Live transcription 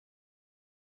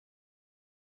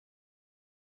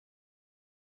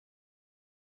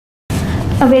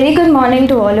A very good morning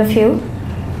to all of you.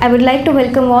 I would like to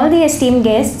welcome all the esteemed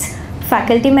guests,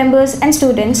 faculty members and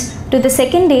students to the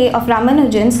second day of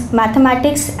Ramanujan's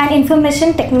Mathematics and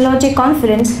Information Technology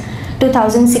Conference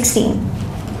 2016.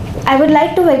 I would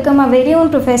like to welcome our very own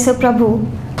Professor Prabhu.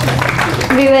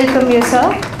 We welcome you,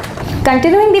 sir.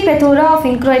 Continuing the plethora of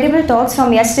incredible talks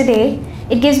from yesterday,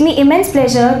 it gives me immense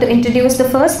pleasure to introduce the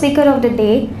first speaker of the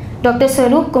day, Dr.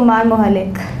 Swarup Kumar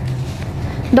Mahalik.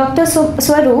 Dr.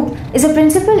 Swarup is a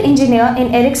principal engineer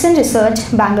in Ericsson Research,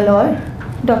 Bangalore.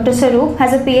 Dr. Swarup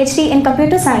has a PhD in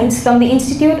computer science from the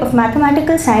Institute of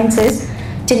Mathematical Sciences,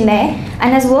 Chennai,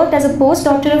 and has worked as a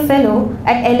postdoctoral fellow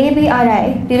at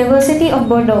LABRI, University of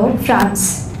Bordeaux,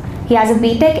 France. He has a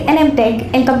BTech and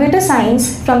MTech in computer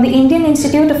science from the Indian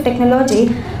Institute of Technology,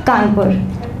 Kanpur.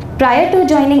 Prior to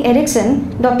joining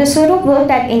Ericsson, Dr. Swarup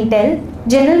worked at Intel,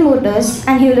 General Motors,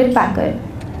 and Hewlett-Packard.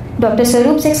 Dr.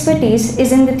 Swarup's expertise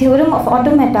is in the theorem of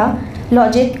automata,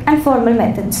 logic, and formal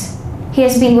methods. He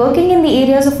has been working in the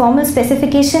areas of formal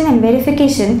specification and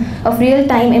verification of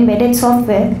real-time embedded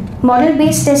software,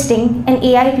 model-based testing, and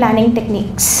AI planning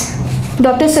techniques.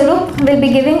 Dr. Swarup will be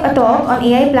giving a talk on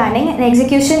AI planning and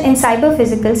execution in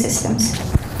cyber-physical systems.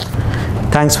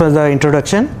 Thanks for the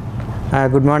introduction.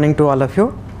 Good morning to all of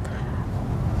you.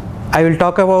 I will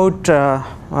talk about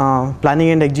planning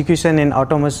and execution in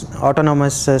autonomous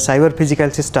cyber physical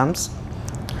systems,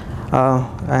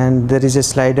 and there is a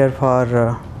slider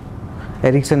for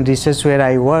Ericsson Research where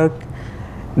I work.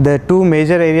 The two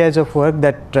major areas of work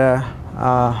that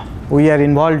we are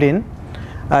involved in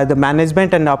are the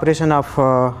management and operation of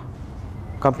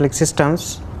complex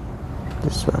systems.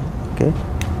 This one,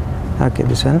 okay,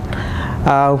 this one,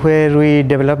 where we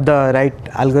develop the right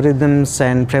algorithms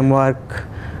and framework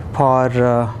for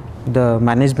the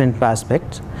management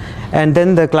aspects, and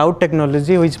then the cloud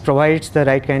technology, which provides the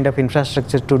right kind of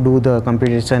infrastructure to do the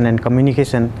computation and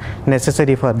communication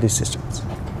necessary for these systems.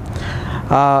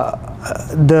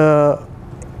 The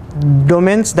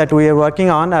domains that we are working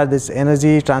on are this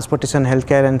energy, transportation,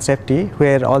 healthcare, and safety,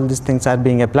 where all these things are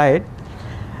being applied.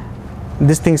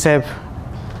 These things have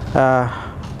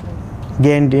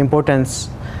gained importance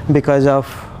because of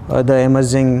the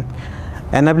emerging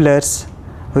enablers,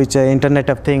 which are Internet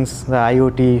of Things, the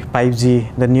IoT,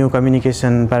 5G, the new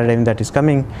communication paradigm that is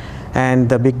coming, and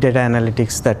the big data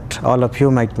analytics that all of you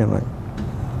might be knowing.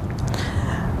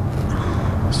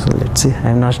 So let's see,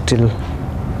 I'm not still.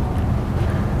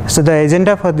 So the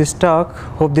agenda for this talk,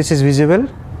 hope this is visible.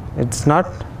 It's not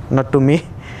to me.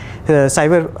 I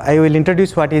will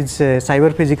introduce what is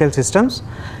cyber physical systems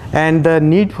and the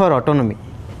need for autonomy.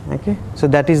 Okay, so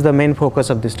that is the main focus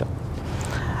of this talk.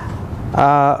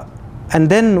 And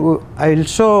then I will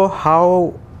show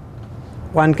how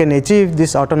one can achieve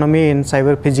this autonomy in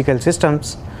cyber physical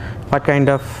systems, what kind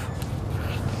of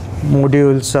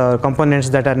modules or components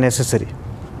that are necessary.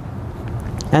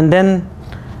 And then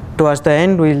towards the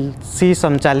end we will see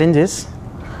some challenges,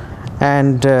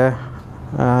 and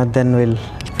then we will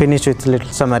finish with a little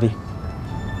summary.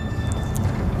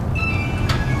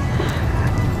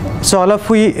 So all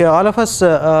of us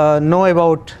know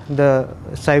about the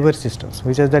cyber systems,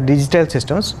 which are the digital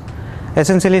systems,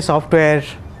 essentially software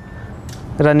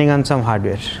running on some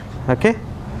hardware. Okay,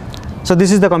 so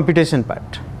this is the computation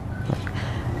part.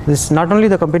 This is not only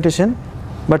the computation,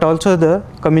 but also the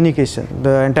communication.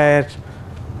 The entire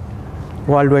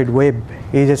World Wide Web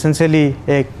is essentially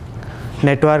a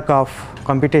network of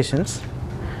computations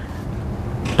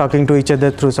talking to each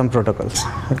other through some protocols.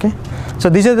 Okay, so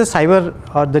these are the cyber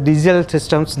or the digital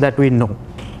systems that we know.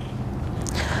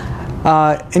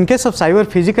 In case of cyber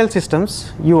physical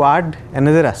systems, you add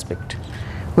another aspect,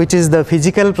 which is the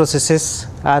physical processes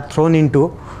are thrown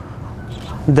into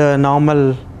the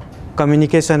normal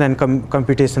communication and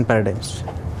computation paradigms.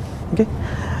 Okay,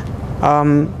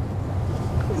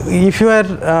 if you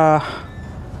are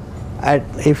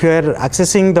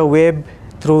accessing the web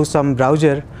through some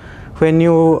browser, when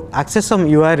you access some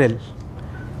URL,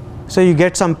 so you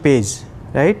get some page,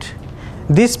 right?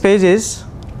 These pages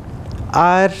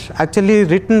are actually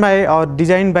written by or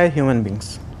designed by human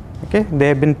beings. Okay, they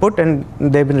have been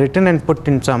written and put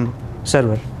in some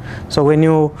server. So when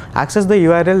you access the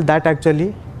URL, that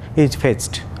actually is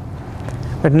fetched.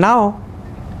 But now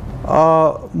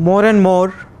more and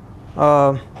more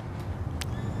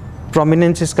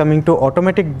prominence is coming to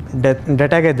automatic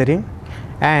data gathering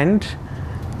and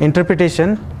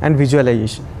interpretation and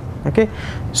visualization. Okay,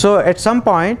 so at some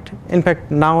point, in fact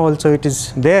now also it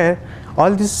is there, all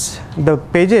the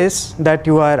pages that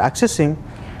you are accessing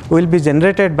will be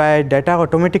generated by data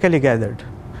automatically gathered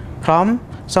from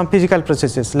some physical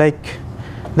processes, like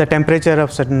the temperature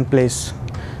of certain place,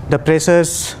 the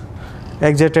pressures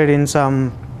exerted in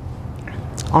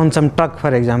on some truck,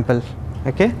 for example,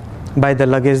 okay, by the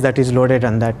luggage that is loaded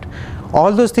on that.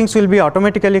 All those things will be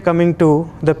automatically coming to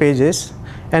the pages,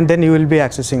 and then you will be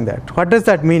accessing that. What does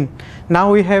that mean?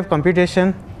 Now we have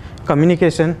computation,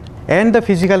 communication, and the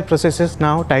physical processes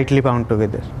now tightly bound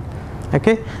together.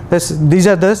 Okay, these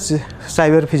are the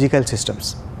cyber physical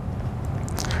systems.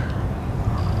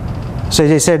 So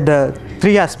as I said, the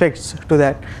three aspects to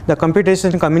that: the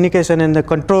computation, communication, and the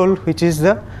control, which is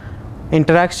the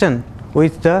interaction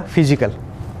with the physical.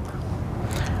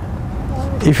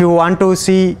 If you want to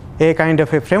see a kind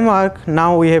of a framework,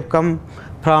 now we have come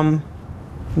from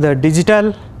the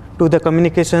digital to the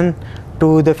communication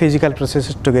to the physical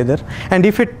processes together. And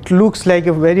if it looks like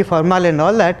a very formal and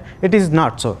all that, it is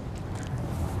not so.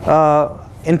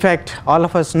 In fact, all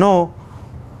of us know,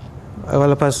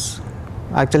 all of us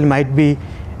actually might be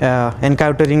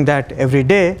encountering that every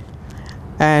day,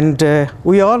 and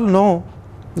we all know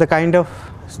the kind of,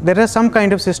 there are some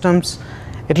kind of systems,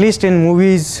 at least in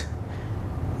movies,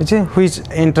 which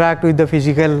interact with the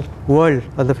physical world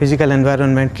or the physical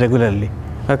environment regularly.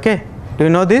 Okay, do you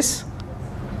know this?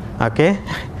 Okay,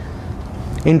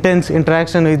 intense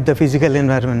interaction with the physical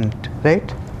environment,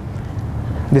 right?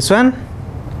 This one,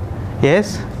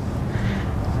 yes,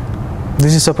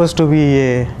 this is supposed to be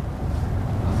a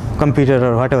computer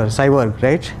or whatever, cyborg,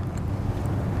 right?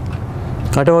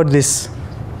 What about this?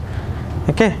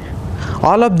 Okay,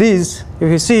 all of these,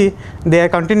 if you see, they are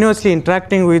continuously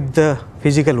interacting with the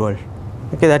physical world.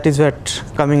 Okay, that is what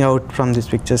coming out from these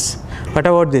pictures. What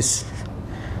about this?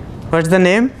 What's the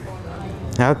name?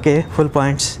 Okay, full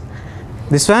points.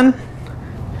 This one,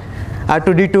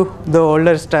 R2D2, the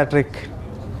older Star Trek.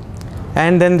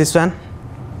 And then this one,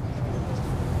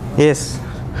 yes,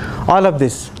 all of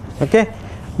this. Okay,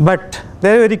 but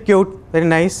they are very cute, very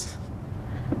nice.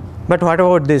 But what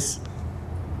about this?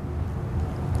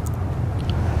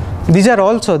 These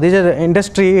are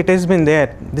industry, it has been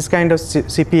there. This kind of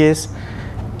CPS,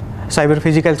 cyber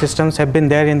physical systems, have been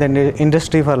there in the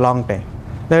industry for a long time.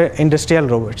 They are industrial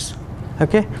robots.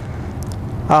 Okay,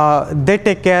 they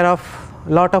take care of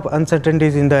a lot of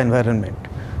uncertainties in the environment.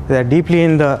 They are deeply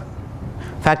in the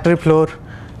factory floor.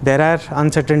 There are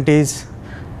uncertainties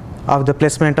of the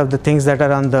placement of the things that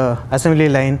are on the assembly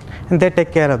line, and they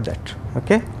take care of that.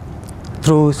 Okay,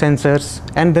 through sensors,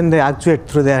 and then they actuate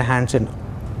through their hands and all.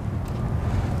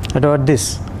 What about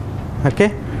this?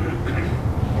 Okay,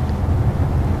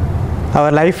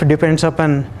 our life depends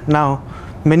upon now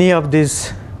many of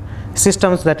these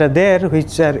systems that are there,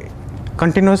 which are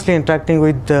continuously interacting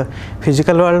with the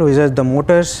physical world, which are the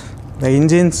motors, the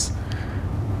engines,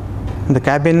 the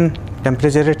cabin,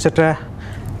 temperature, etc.,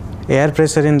 air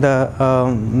pressure in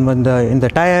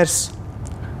the tires.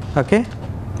 Okay,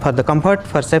 for the comfort,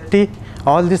 for safety,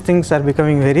 all these things are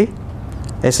becoming very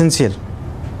essential,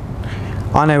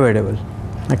 unavoidable.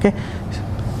 Okay,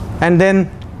 and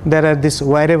then there are these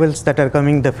wearables that are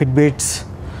coming, the Fitbits,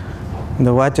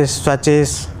 the watches,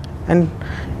 swatches, and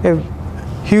a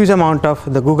huge amount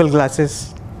of the Google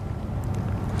glasses.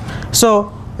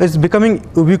 So it's becoming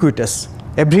ubiquitous.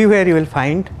 Everywhere you will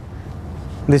find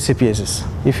these CPSs.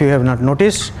 If you have not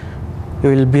noticed, you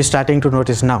will be starting to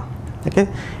notice now. Okay,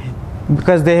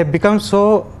 because they have become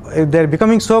so, they are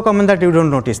becoming so common that you don't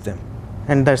notice them,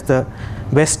 and that's the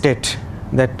best state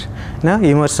that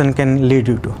immersion can lead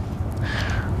you to.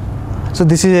 So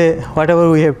this is whatever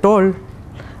we have told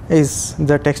is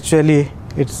that actually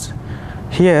it's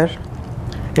here.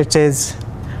 It says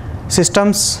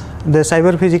systems, the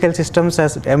cyber physical systems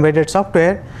as embedded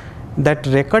software that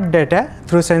record data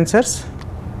through sensors,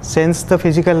 sense the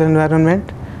physical environment.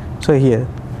 So here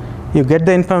you get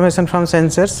the information from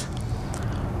sensors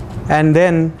and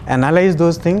then analyze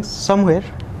those things somewhere,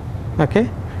 okay,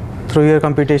 through your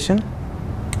computation,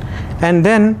 and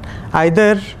then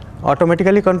either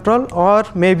automatically control, or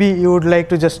maybe you would like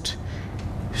to just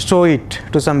show it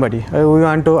to somebody. I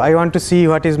want to see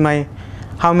what is my,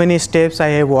 how many steps I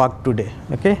have walked today.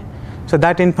 Okay, so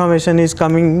that information is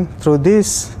coming through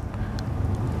this,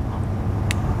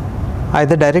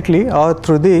 either directly or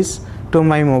through this to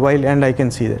my mobile, and I can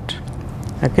see that.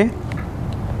 Okay,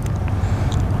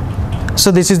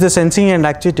 so this is the sensing and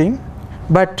actuating,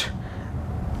 but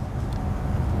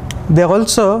they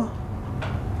also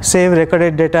save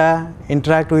recorded data,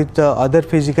 interact with other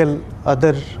physical,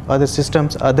 other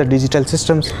systems, other digital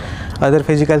systems, other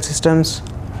physical systems.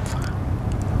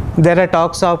 There are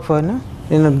talks of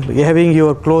having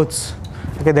your clothes.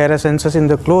 Okay, there are sensors in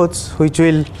the clothes which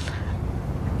will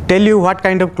tell you what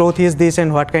kind of cloth is this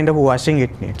and what kind of washing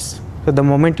it needs. So the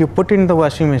moment you put in the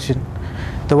washing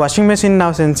machine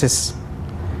now senses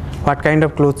what kind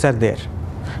of clothes are there.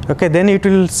 Okay, then it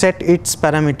will set its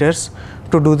parameters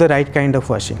to do the right kind of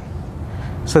washing.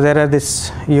 So there are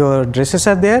your dresses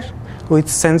are there with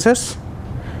sensors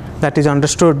that is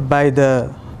understood by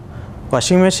the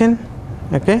washing machine,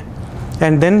 okay,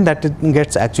 and then that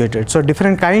gets actuated. So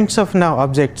different kinds of now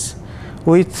objects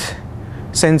with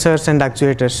sensors and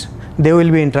actuators, they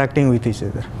will be interacting with each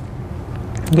other.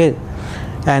 Okay,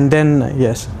 and then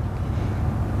yes.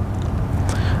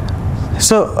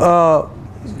 So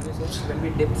when we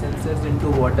dip sensors into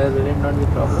water, will it not be a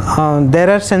problem? there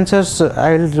are sensors,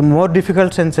 more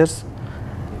difficult sensors,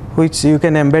 which you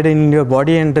can embed in your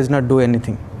body and does not do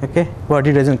anything. Okay,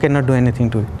 body cannot do anything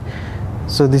to it.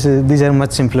 So these are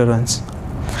much simpler ones.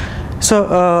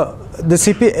 So the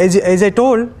as I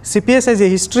told, CPS has a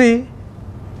history,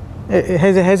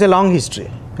 has a long history.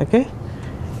 Okay,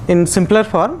 in simpler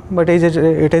form, but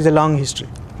it has a long history.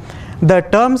 The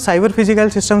term cyber physical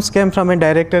systems came from a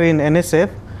director in NSF,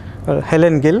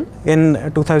 Helen Gill,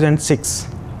 in 2006.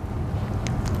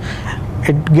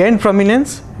 It gained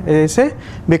prominence, as I say,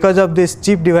 because of these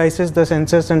cheap devices, the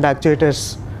sensors and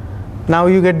actuators. Now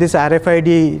you get these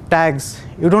RFID tags.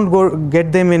 You don't go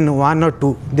get them in one or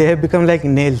two. They have become like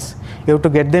nails. You have to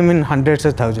get them in hundreds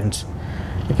of thousands,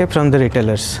 okay, from the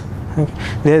retailers. Okay.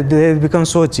 They have become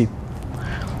so cheap.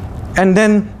 And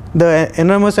then the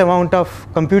enormous amount of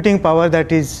computing power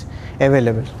that is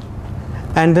available.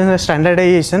 And then the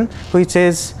standardization, which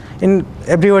says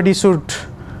everybody should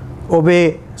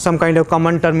obey some kind of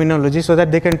common terminology so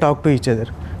that they can talk to each other.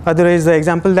 Otherwise, the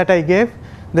example that I gave,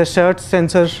 the shirt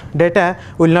sensor data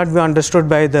will not be understood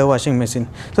by the washing machine.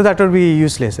 So that would be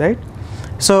useless, right?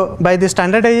 So by the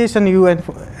standardization, you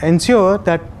ensure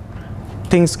that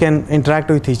things can interact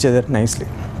with each other nicely.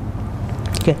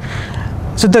 Okay.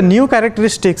 So the new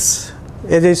characteristics,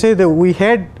 as I say, we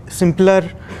had simpler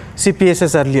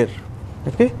CPSs earlier.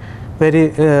 Okay,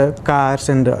 very cars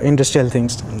and industrial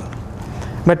things.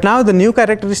 But now the new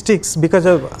characteristics, because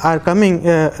of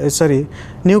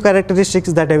new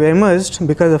characteristics that have emerged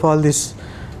because of all this,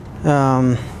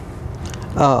 all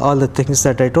the things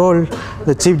that I told,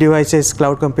 the cheap devices,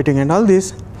 cloud computing, and all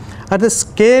this, are the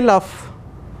scale of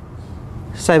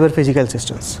cyber physical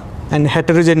systems and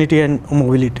heterogeneity and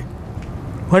mobility.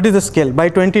 What is the scale? By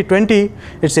 2020,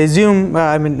 it's assumed,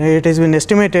 it has been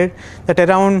estimated that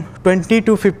around 20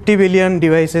 to 50 billion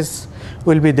devices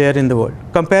will be there in the world.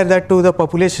 Compare that to the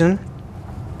population.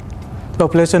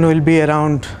 Population will be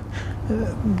around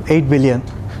 8 billion.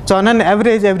 So on an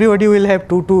average, everybody will have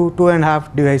 2 to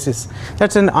 2.5 devices.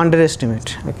 That's an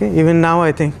underestimate. Okay. Even now,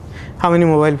 I think, how many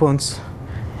mobile phones?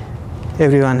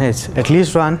 Everyone has at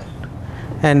least one,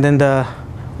 and then the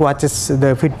watches,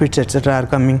 the Fitbits, etc., are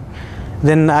coming.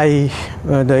 Then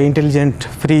the intelligent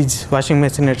fridge, washing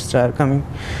machine, etc., are coming.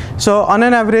 So on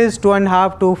an average,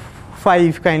 2.5 to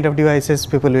 5 kind of devices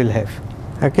people will have.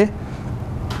 Okay,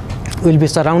 will be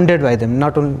surrounded by them.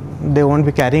 Not only they won't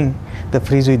be carrying the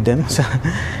fridge with them. So,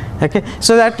 okay,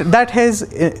 so that has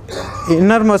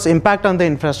enormous impact on the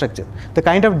infrastructure. The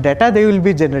kind of data they will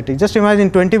be generating. Just imagine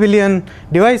 20 billion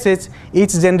devices,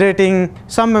 each generating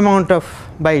some amount of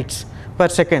bytes per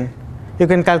second. You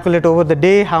can calculate over the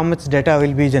day how much data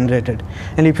will be generated.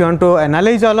 And if you want to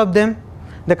analyze all of them,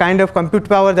 the kind of compute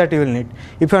power that you will need.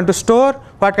 If you want to store,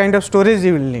 what kind of storage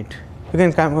you will need. You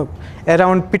can come up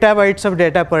around petabytes of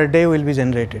data per day will be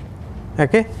generated.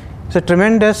 Okay, so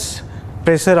tremendous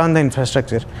pressure on the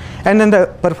infrastructure. And then the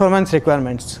performance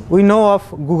requirements. We know of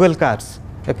Google cars,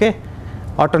 okay,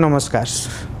 autonomous cars.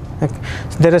 Okay.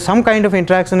 So there is some kind of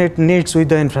interaction it needs with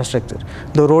the infrastructure,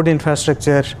 the road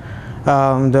infrastructure,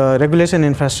 the regulation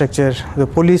infrastructure, the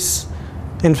police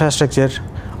infrastructure.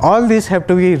 All these have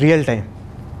to be real time.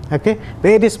 Okay,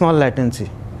 very small latency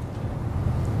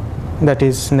that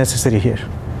is necessary here.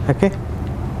 Okay,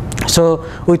 so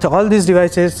with all these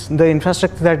devices, the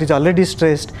infrastructure that is already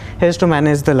stressed has to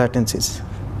manage the latencies.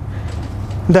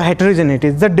 The heterogeneity,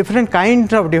 the different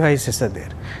kinds of devices are there.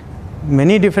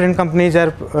 Many different companies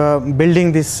are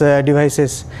building these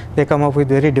devices. They come up with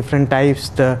very different types.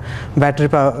 The battery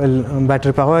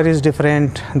power is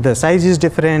different, the size is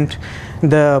different,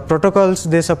 the protocols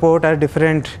they support are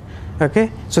different.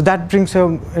 Okay, so that brings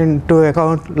into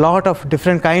account lot of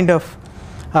different kind of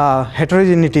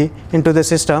heterogeneity into the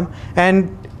system,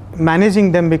 and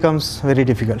managing them becomes very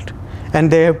difficult,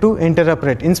 and they have to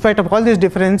interoperate. In spite of all these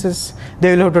differences,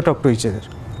 they will have to talk to each other.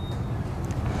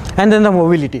 And then the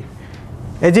mobility.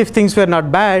 As if things were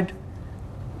not bad,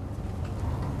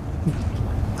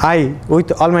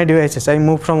 with all my devices, I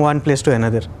move from one place to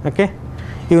another. Okay,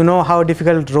 you know how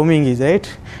difficult roaming is,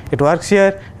 right? It works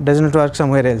here, it does not work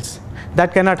somewhere else.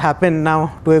 That cannot happen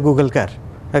now to a Google car.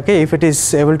 Okay, if it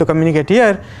is able to communicate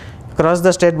here, cross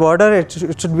the state border, it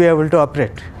should be able to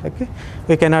operate. Okay,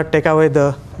 we cannot take away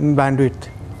the bandwidth.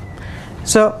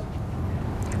 So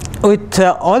with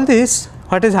all this,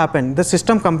 what has happened? The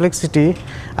system complexity,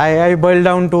 I boil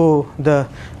down to the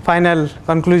final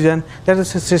conclusion that the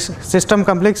system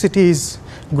complexity is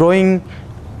growing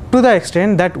to the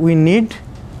extent that we need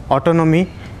autonomy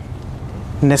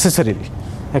necessarily,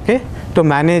 okay, to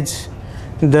manage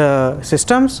the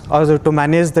systems or to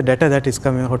manage the data that is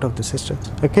coming out of the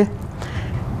systems. Okay,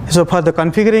 so for the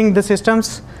configuring the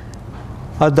systems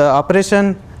or the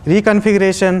operation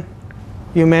reconfiguration,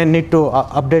 you may need to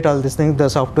update all these things, the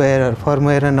software or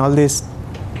firmware and all this,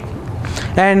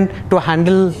 and to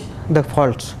handle the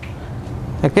faults.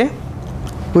 Okay,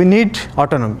 we need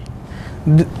autonomy.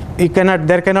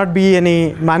 There cannot be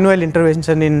any manual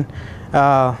intervention in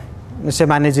say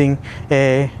managing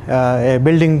a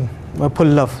building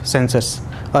full of sensors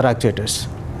or actuators.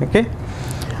 Okay,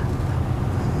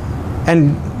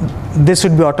 and they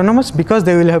should be autonomous because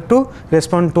they will have to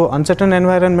respond to uncertain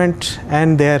environment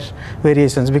and their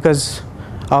variations because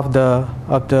of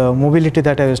the mobility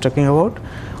that I was talking about.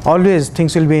 Always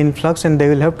things will be in flux and they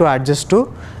will have to adjust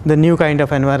to the new kind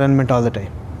of environment all the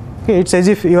time. Okay, it's as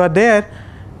if you are there,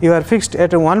 you are fixed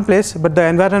at one place, but the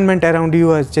environment around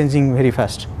you is changing very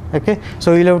fast. Okay,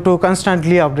 so you'll have to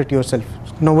constantly update yourself.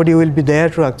 Nobody will be there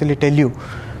to actually tell you.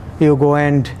 You go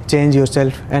and change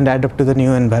yourself and adapt to the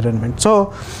new environment.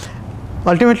 So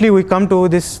ultimately we come to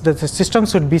this, that the system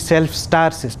should be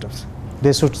self-star systems.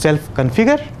 They should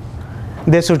self-configure,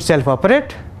 they should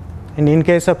self-operate, and in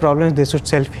case of problems they should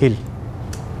self-heal.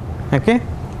 Okay,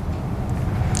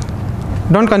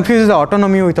 don't confuse the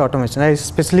autonomy with automation. I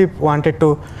especially wanted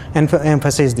to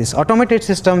emphasize this. Automated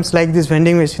systems like this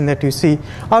vending machine that you see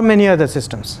or many other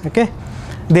systems, okay,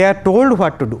 they are told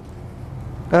what to do.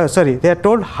 They are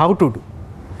told how to do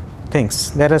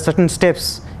things. There are certain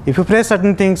steps. If you press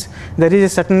certain things, there is a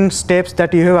certain steps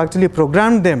that you have actually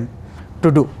programmed them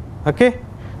to do. Okay,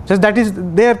 so that is,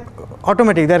 they are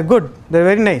automatic, they are good, they are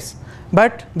very nice,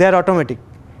 but they are automatic.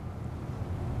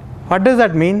 What does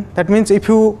that mean? That means if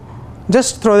you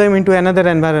just throw them into another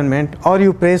environment or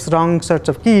you press wrong sorts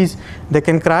of keys, they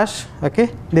can crash. Okay,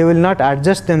 they will not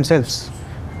adjust themselves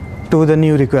to the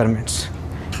new requirements.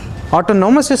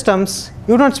 Autonomous systems,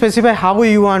 you don't specify how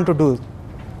you want to do.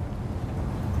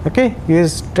 Okay,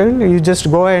 you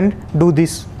just go and do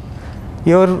this.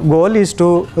 Your goal is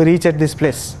to reach at this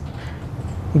place.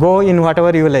 Go in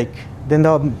whatever you like. Then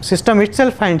the system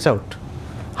itself finds out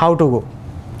how to go.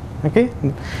 Okay,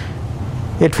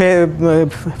 it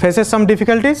faces some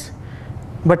difficulties,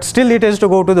 but still it has to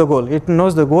go to the goal. It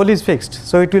knows the goal is fixed,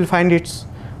 so it will find its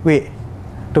way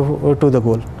to the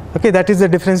goal. Okay, that is the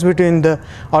difference between the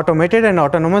automated and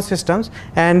autonomous systems.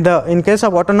 And in case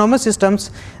of autonomous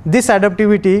systems, this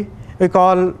adaptivity we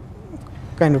call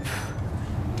kind of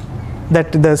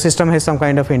that the system has some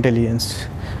kind of intelligence.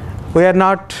 We are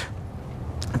not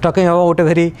talking about a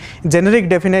very generic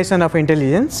definition of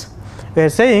intelligence. We are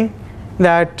saying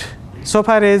that so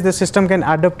far as the system can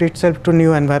adapt itself to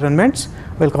new environments,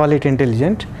 we'll call it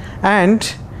intelligent.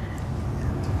 And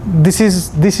this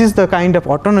is the kind of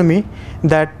autonomy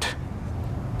that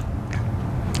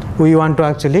we want to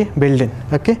actually build in.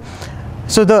 Okay,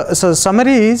 so the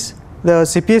summary is the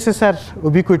CPSs are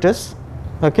ubiquitous.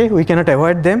 Okay, we cannot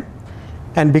avoid them,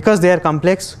 and because they are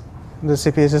complex, the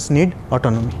CPSs need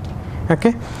autonomy.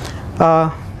 Okay,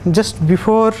 just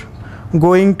before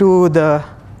going to the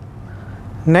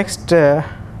next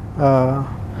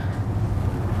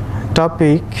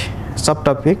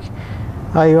subtopic,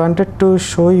 I wanted to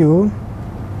show you.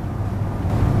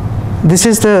 This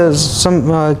is the some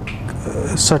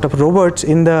sort of robots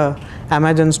in the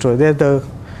Amazon store. They are the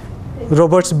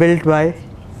robots built by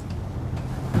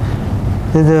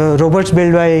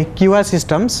QA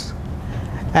systems,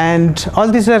 and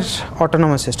all these are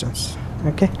autonomous systems.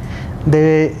 Okay,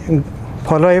 they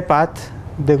follow a path.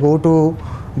 They go to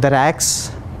the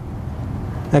racks.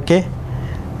 Okay,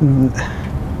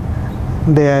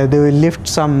 they will lift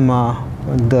some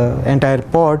the entire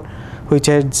pod, which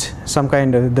has some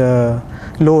kind of the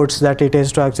loads that it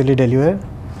has to actually deliver,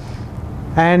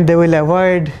 and they will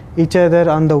avoid each other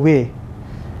on the way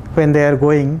when they are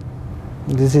going.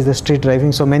 This is the street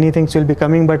driving, so many things will be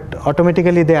coming, but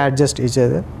automatically they adjust each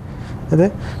other.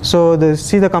 Okay? So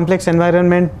see the complex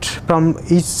environment from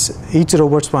each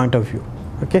robot's point of view.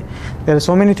 Okay, there are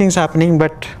so many things happening,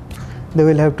 but they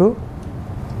will have to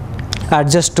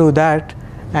adjust to that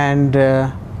and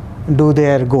do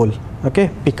their goal. Okay,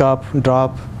 pick up,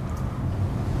 drop.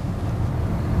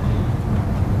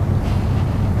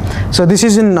 So this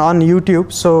is on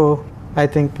YouTube, so I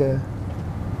think you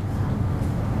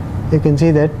can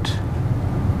see that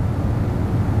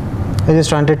I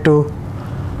just wanted to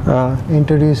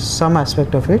introduce some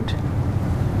aspect of it.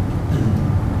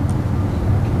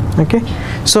 Okay,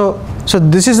 so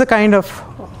this is the kind of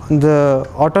the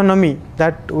autonomy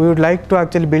that we would like to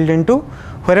actually build into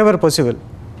wherever possible.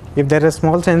 If there are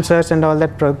small sensors and all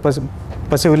that,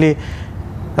 possibly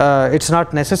it's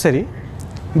not necessary,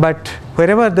 but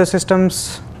wherever the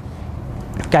systems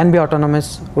can be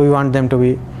autonomous, we want them to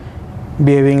be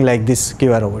behaving like this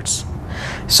Kiva robots.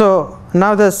 So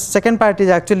now the second part is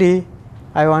actually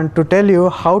I want to tell you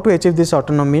how to achieve this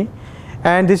autonomy,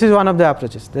 and this is one of the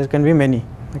approaches. There can be many.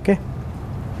 Okay.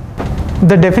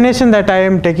 The definition that I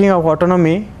am taking of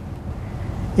autonomy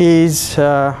is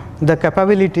the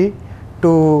capability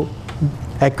to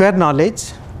acquire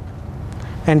knowledge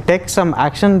and take some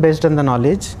action based on the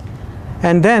knowledge,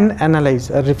 and then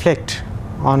analyze or reflect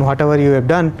on whatever you have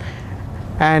done.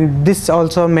 And this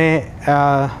also may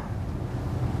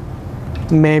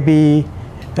be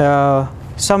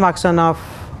some action of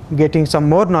getting some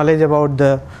more knowledge about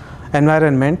the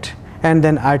environment and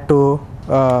then add to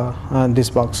this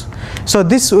box. So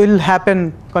this will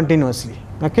happen continuously.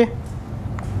 Okay.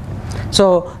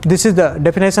 So this is the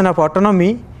definition of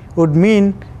autonomy, would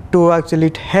mean to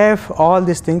actually have all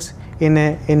these things in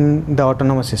the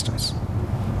autonomous systems.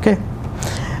 Okay.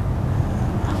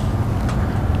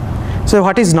 So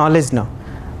what is knowledge now?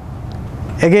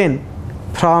 Again,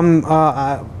 from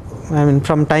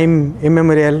from time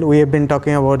immemorial, we have been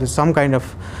talking about some kind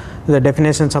of the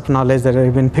definitions of knowledge. There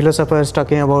have been philosophers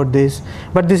talking about this,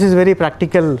 but this is very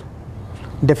practical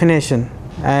definition,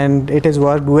 and it has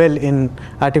worked well in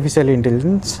artificial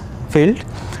intelligence field.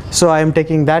 So I am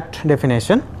taking that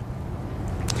definition.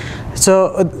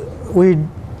 So we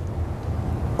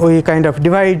kind of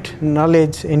divide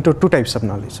knowledge into two types of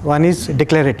knowledge. One is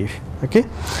declarative. Okay,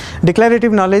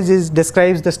 declarative knowledge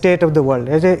describes the state of the world,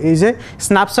 is a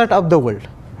snapshot of the world.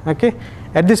 Okay,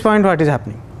 at this point what is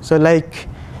happening. So like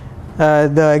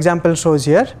the example shows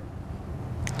here,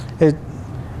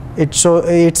 it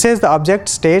says the object,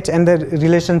 states, and the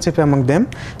relationship among them.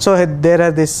 So there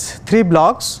are these three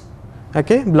blocks.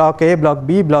 Okay, block A, block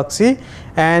B, block C,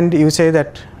 and you say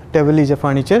that table is a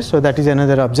furniture, so that is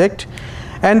another object,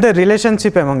 and the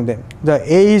relationship among them. The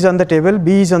A is on the table,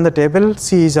 B is on the table,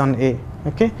 C is on A.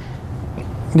 Okay,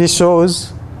 this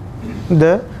shows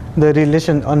the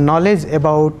relation or knowledge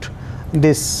about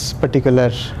this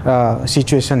particular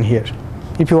situation here.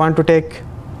 If you want to take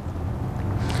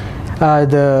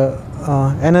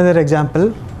another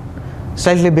example,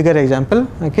 slightly bigger example.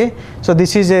 Okay, so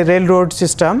this is a railroad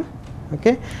system.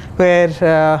 Okay, where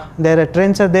there are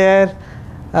trains are there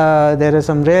are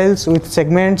some rails with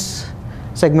segments.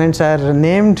 Segments are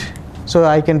named, so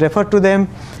I can refer to them,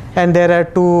 and there are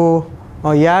two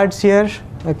yards here.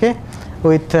 Okay,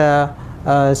 with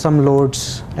some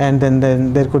loads, and then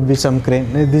there could be some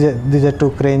crane. These are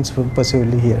two cranes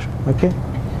possibly here. Okay,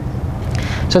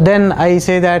 so then I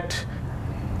say that,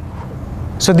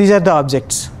 so these are the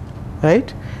objects,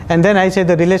 right? And then I say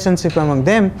the relationship among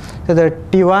them. So the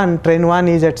T1, train 1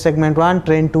 is at segment 1,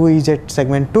 train 2 is at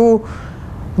segment 2.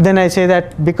 Then I say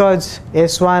that because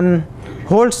S1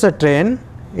 holds the train,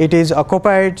 it is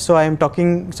occupied, so I am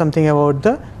talking something about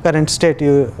the current state,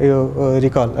 you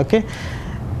recall. Okay,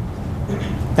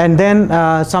 and then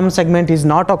some segment is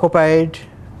not occupied,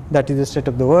 that is the state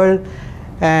of the world,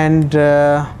 and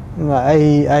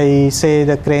I say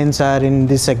the cranes are in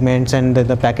these segments and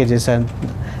the packages are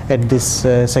at these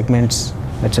segments,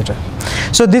 etc.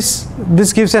 So this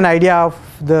gives an idea of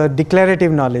the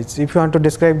declarative knowledge. If you want to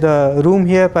describe the room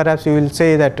here, perhaps you will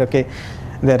say that, okay,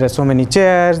 there are so many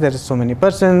chairs, there are so many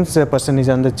persons, a person is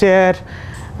on the chair,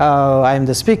 I am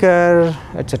the speaker,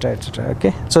 etc., etc.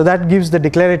 Okay, so that gives the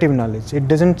declarative knowledge. It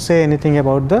doesn't say anything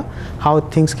about the how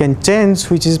things can change,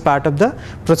 which is part of the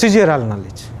procedural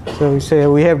knowledge. So we say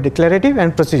we have declarative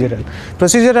and procedural.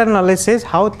 Procedural knowledge says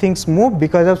how things move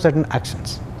because of certain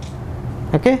actions.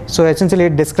 Okay, so essentially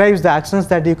it describes the actions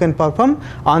that you can perform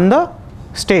on the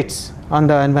states, on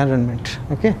the environment.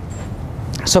 Okay,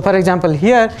 so for example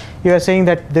here you are saying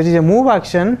that there is a move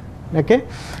action. Okay,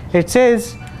 it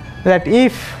says that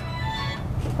if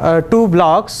two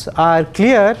blocks are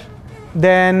clear,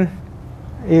 then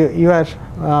you are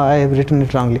I have written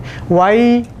it wrongly,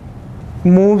 y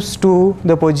moves to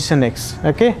the position x.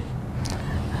 Okay,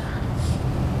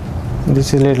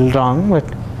 this is a little wrong, but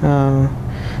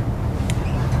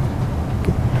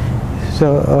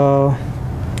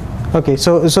okay,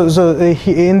 so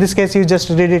in this case you just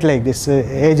read it like this,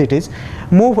 as it is,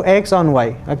 move x on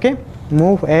y. Okay,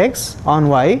 move x on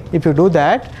y. If you do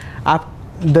that,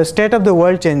 the state of the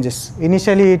world changes.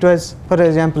 Initially it was, for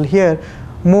example here,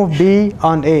 move B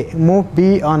on A, move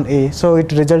B on A, so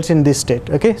it results in this state.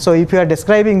 Okay, so if you are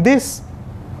describing this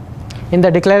in the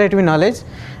declarative knowledge,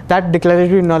 that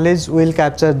declarative knowledge will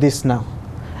capture this now,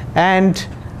 and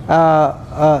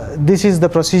this is the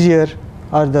procedure,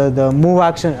 or the move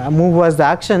action. Move was the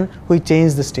action which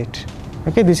changed the state.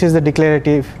 Okay, this is the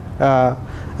declarative,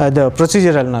 the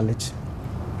procedural knowledge.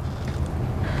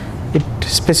 It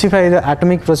specifies the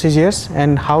atomic procedures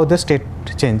and how the state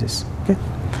changes. Okay,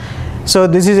 so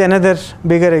this is another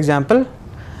bigger example,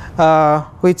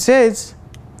 which says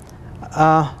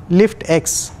lift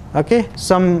X. Okay,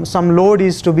 some load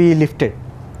is to be lifted.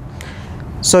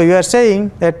 So you are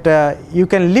saying that you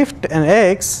can lift an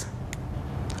X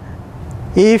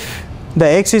if the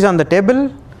X is on the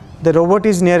table, the robot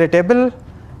is near a table,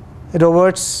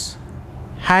 robot's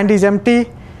hand is empty,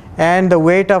 and the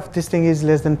weight of this thing is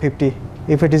less than 50.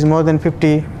 If it is more than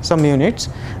 50 some units,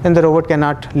 then the robot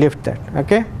cannot lift that.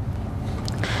 Okay,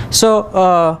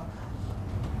 so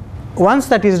once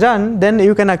that is done, then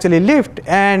you can actually lift,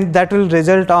 and that will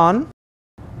result on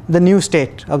the new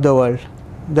state of the world.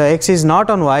 The X is not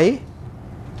on Y.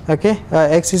 Okay,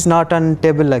 X is not on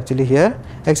table actually here.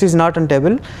 X is not on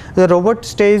table. The robot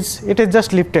stays, it is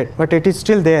just lifted, but it is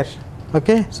still there.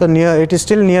 Okay, so it is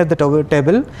still near the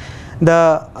table.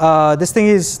 The this thing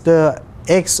is, the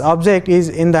X object is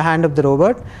in the hand of the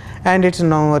robot, and it's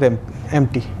no more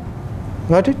empty.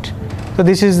 Got it? So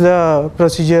this is the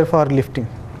procedure for lifting.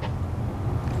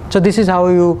 So this is how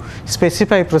you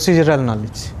specify procedural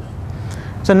knowledge.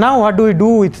 So now what do we do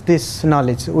with this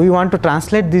knowledge? We want to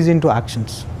translate these into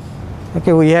actions.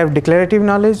 Okay, we have declarative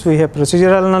knowledge, we have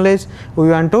procedural knowledge, we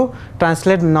want to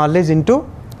translate knowledge into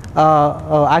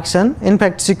action, in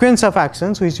fact sequence of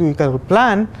actions which we can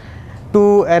plan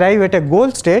to arrive at a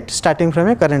goal state starting from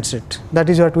a current state. That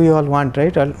is what we all want,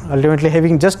 right? Ultimately,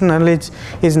 having just knowledge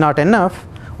is not enough.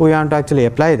 We want to actually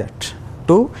apply that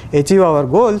to achieve our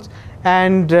goals.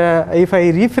 And if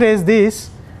I rephrase this,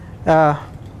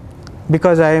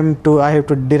 because I have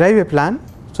to derive a plan,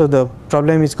 so the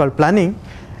problem is called planning,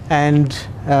 and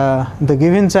the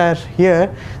givens are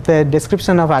here: the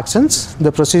description of actions,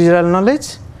 the procedural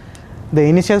knowledge, the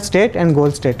initial state and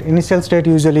goal state. Initial state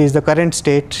usually is the current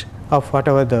state of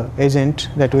whatever the agent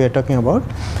that we are talking about,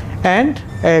 and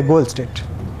a goal state.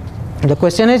 The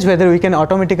question is whether we can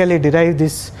automatically derive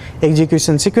these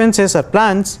execution sequences or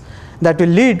plans that will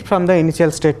lead from the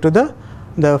initial state to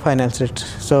the final state.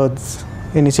 So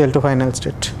initial to final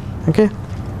state. Okay,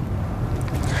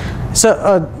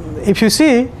 so if you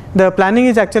see, the planning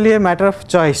is actually a matter of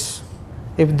choice.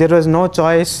 If there was no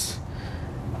choice,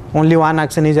 only one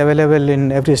action is available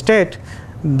in every state,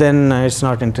 then it's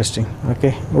not interesting.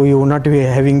 Okay, we would not be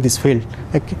having this field.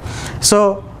 Okay,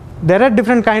 so there are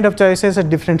different kind of choices at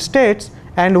different states,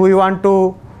 and we want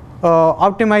to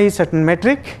optimize certain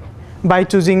metric by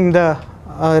choosing the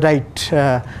right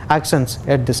actions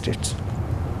at the states.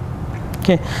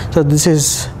 Okay, so this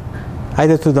is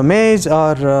either through the maze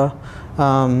or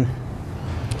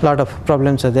lot of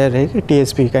problems are there, right?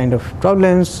 TSP kind of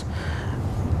problems.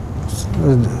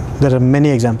 There are many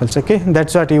examples. Okay,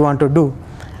 that's what you want to do.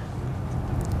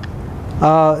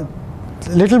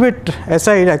 Little bit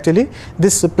aside, actually,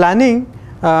 this planning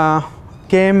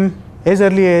came as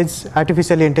early as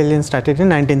artificial intelligence started in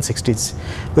 1960s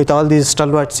with all these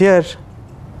stalwarts here.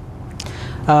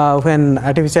 When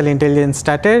artificial intelligence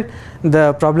started,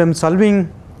 the problem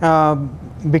solving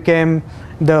became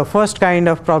the first kind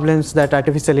of problems that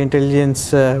artificial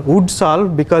intelligence would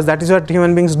solve, because that is what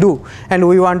human beings do, and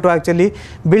we want to actually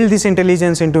build this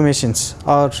intelligence into machines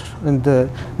or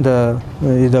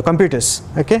the computers.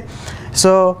 Okay,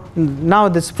 so now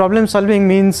this problem solving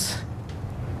means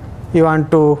you are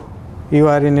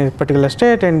in a particular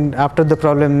state, and after the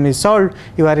problem is solved,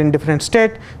 you are in different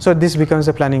state. So this becomes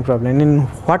a planning problem in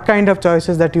what kind of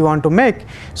choices that you want to make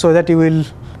so that you will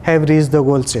have reached the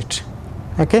goal state.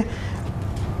 Okay,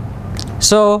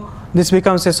 so this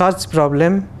becomes a search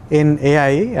problem in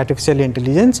AI, artificial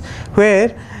intelligence,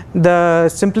 where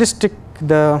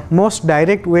the most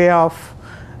direct way of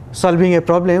solving a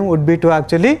problem would be to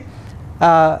actually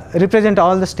represent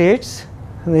all the states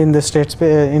in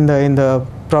the in the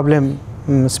problem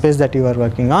space that you are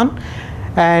working on,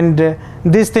 and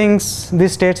these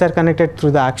states are connected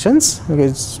through the actions,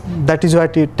 because that is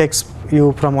what it takes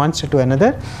you from one state to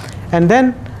another, and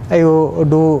then you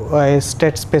do a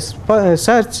state space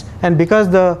search, and because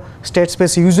the state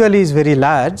space usually is very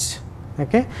large,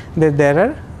 okay, there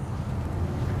are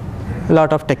a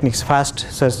lot of techniques, fast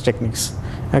search techniques.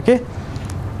 Okay,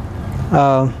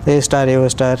 A star, AO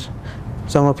star,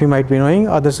 some of you might be knowing,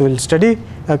 others will study.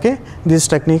 Okay, these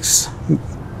techniques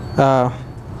are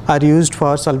used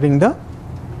for solving the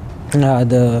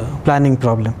the planning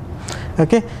problem.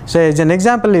 Okay, so as an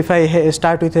example, if I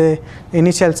start with a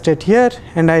initial state here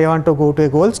and I want to go to a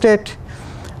goal state,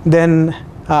 then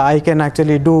I can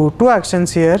actually do two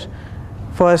actions here.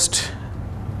 First,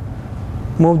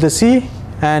 move the C,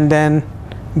 and then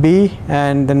B,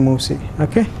 and then move C.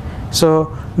 Okay,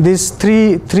 so this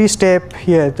three step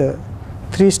here, the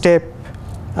 3-step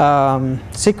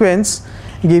sequence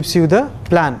gives you the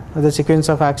plan, the sequence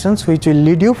of actions which will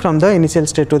lead you from the initial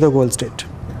state to the goal state.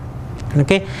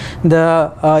 Okay,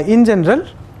 the in general,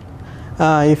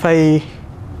 if I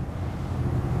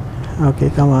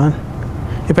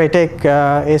if I take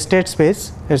a state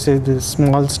space, let's say this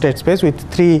small state space with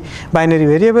 3 binary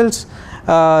variables,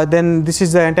 then this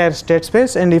is the entire state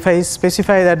space, and if I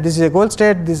specify that this is a goal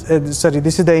state, this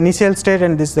is the initial state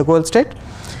and this is the goal state,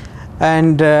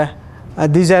 and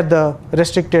these are the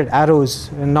restricted arrows,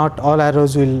 not all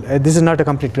arrows will, this is not a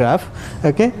complete graph.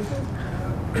 Okay.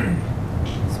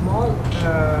 Small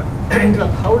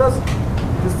how does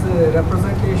this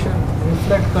representation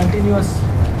reflect continuous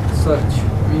search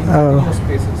in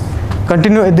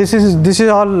continuous spaces? This is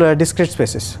all discrete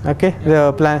spaces. Okay, yeah.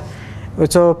 The plan.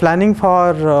 So planning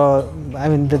for I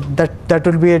mean that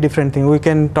will be a different thing. We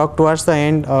can talk towards the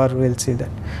end, or we'll see that.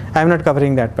 I am not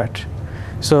covering that part.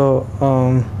 So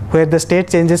where the state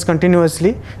changes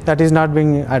continuously, that is not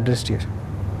being addressed here.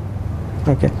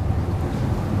 Okay.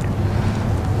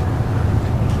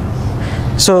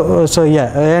 So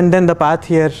yeah, and then the path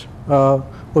here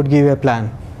would give a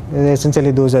plan.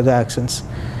 Essentially, those are the actions.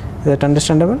 Is that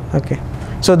understandable? Okay.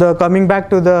 So the coming back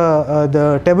to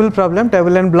the table problem,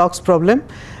 table and blocks problem.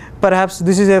 Perhaps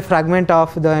this is a fragment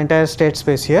of the entire state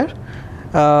space here.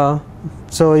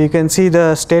 So you can see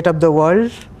the state of the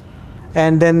world,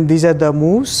 and then these are the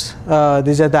moves,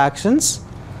 these are the actions,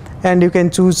 and you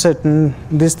can choose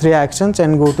these 3 actions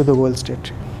and go to the goal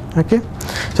state. Okay.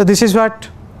 So this is what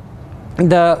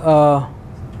the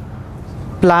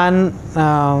planning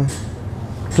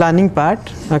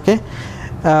part. Okay.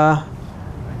 How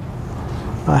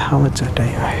much time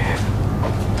I have?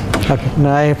 Okay,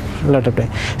 now I have a lot of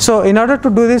time. So in order to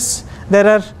do this, there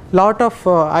are lot of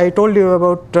I told you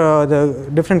about the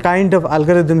different kind of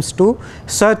algorithms to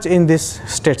search in this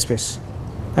state space.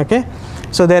 Okay,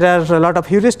 so there are a lot of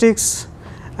heuristics,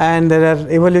 and there are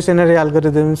evolutionary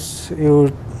algorithms.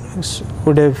 You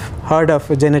would have heard of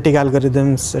genetic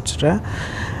algorithms, etc.,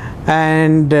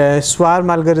 and swarm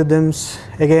algorithms.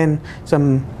 Again,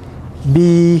 some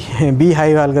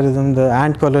beehive algorithm, the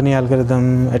ant colony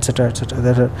algorithm, etc., etc.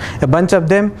 There are a bunch of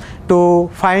them to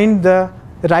find the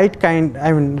right kind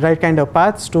of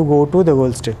paths to go to the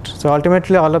goal state. So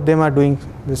ultimately, all of them are doing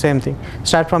the same thing.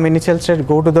 Start from initial state,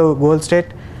 go to the goal state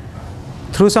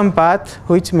through some path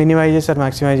which minimizes or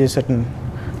maximizes certain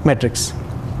metrics.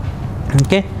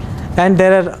 Okay, and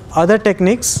there are other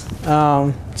techniques,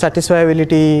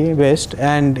 satisfiability based,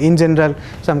 and in general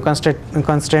some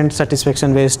constraint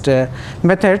satisfaction based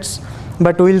methods,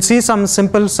 but we will see some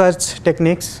simple search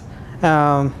techniques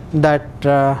that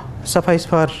suffice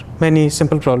for many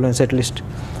simple problems at least.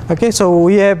 Okay, so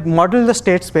we have modeled the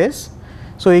state space,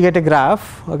 so we get a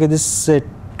graph. Okay, this it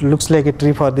looks like a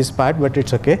tree for this part, but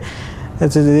it's okay.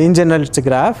 In general, it's a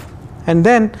graph, and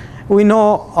then we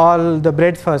know all the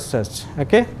breadth first search.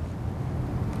 Okay,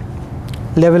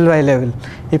 level by level.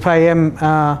 If I am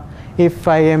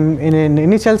in an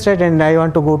initial state and I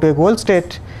want to go to a goal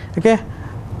state, okay,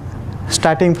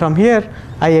 starting from here,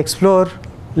 I explore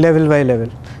level by level.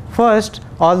 First,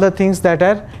 all the things that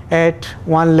are at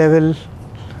 1 level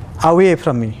away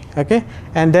from me, okay,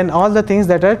 and then all the things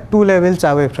that are 2 levels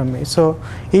away from me. So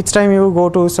each time you go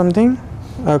to something,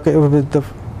 okay, with the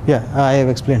I have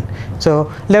explained. So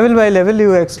level by level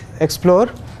you explore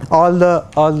all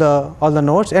the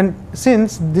nodes, and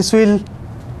since this will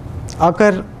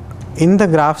occur in the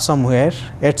graph somewhere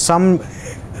at some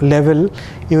level,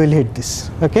 you will hit this.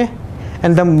 Okay,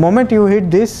 and the moment you hit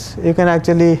this, you can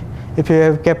actually, if you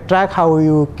have kept track how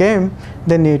you came,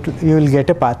 then you will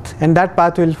get a path, and that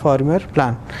path will form your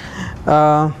plan.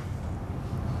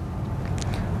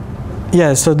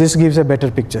 So this gives a better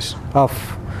picture of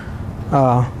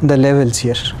the levels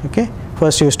here. Okay,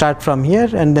 first you start from here,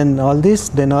 and then all this,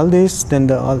 then all this, then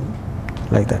the all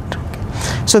like that. Okay.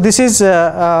 So this is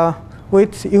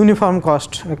with uniform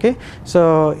cost. Okay,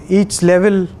 so each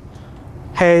level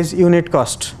has unit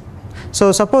cost.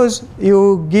 So suppose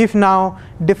you give now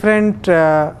different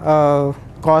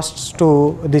costs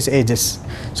to these edges.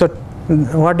 So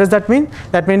what does that mean?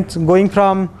 That means going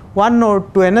from one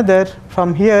node to another,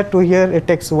 from here to here it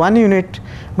takes 1 unit,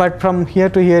 but from here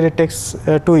to here it takes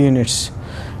 2 units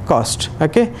cost.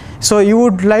 Okay, so you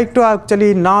would like to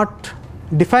actually not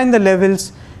define the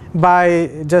levels by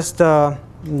just the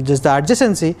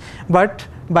adjacency, but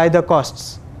by the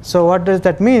costs. So what does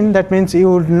that mean? That means you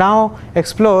would now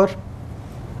explore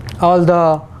all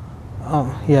the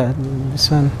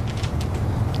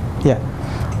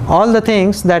all the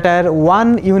things that are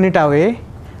 1 unit away,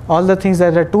 all the things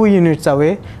that are 2 units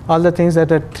away, all the things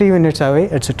that are 3 units away,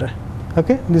 etc.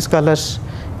 Okay, these colors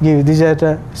give, these are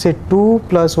the, say 2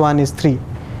 plus 1 is 3,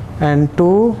 and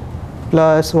 2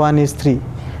 plus 1 is 3,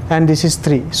 and this is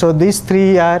 3. So these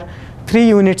 3 are 3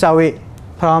 units away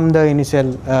from the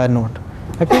initial node.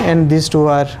 Okay, and these 2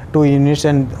 are 2 units,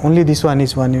 and only this one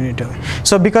is 1 unit away.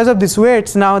 So because of these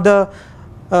weights, now the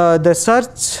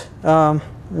search,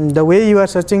 the way you are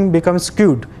searching becomes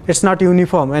skewed. It's not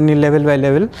uniform any level by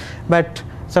level, but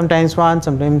sometimes one,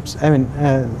 sometimes, I mean,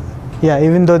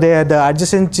 even though they are the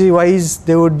adjacency wise,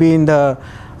 they would be in the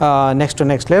next to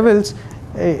next levels,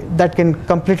 that can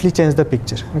completely change the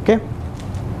picture. Okay.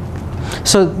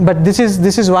 So, but this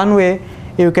is one way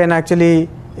you can actually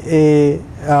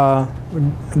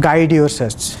guide your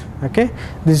search. Okay.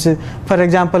 This is, for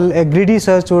example, a greedy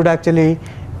search would actually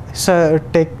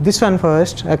take this one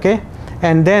first. Okay,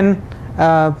 and then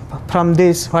from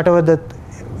this, whatever the,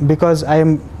 because I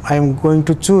am going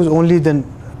to choose only the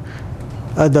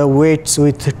weights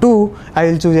with 2, I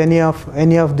will choose any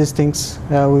of these things.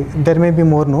 There may be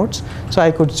more nodes, so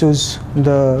I could choose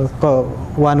the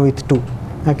one with 2.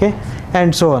 Okay,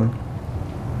 and so on.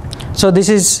 So this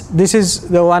is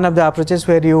the one of the approaches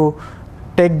where you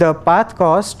take the path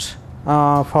cost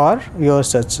for your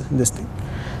search, this thing.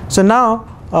 So now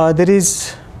there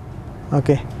is a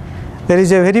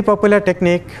very popular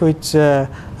technique which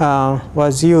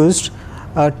was used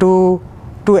to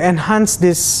enhance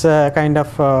this kind of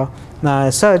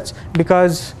search,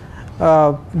 because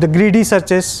the greedy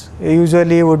searches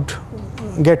usually would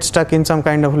get stuck in some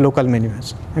kind of local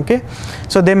minimums. Okay,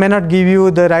 so they may not give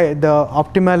you the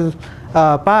optimal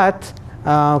path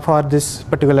for this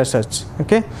particular search.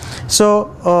 Okay,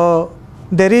 so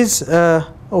there is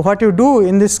what you do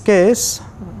in this case.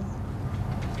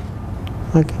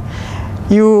 Okay,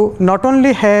 you not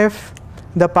only have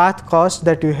the path cost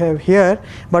that you have here,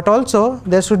 but also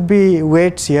there should be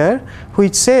weights here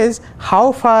which says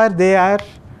how far they are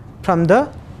from the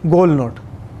goal node.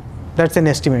 That's an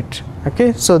estimate.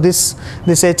 Okay, so this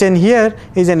HN here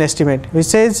is an estimate which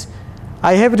says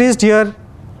I have reached here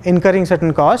incurring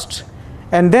certain costs,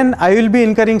 and then I will be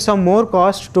incurring some more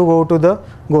cost to go to the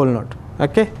goal node.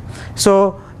 Okay,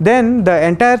 so then the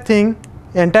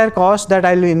entire cost that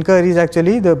I will incur is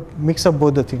actually the mix of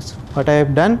both the things, what I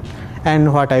have done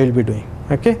and what I will be doing.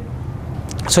 Okay,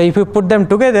 so if you put them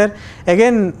together,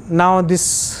 again now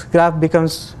this graph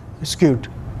becomes skewed.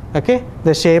 Okay,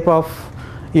 the shape of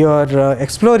your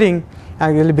exploring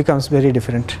actually becomes very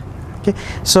different. Okay,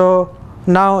 so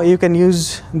now you can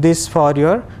use this for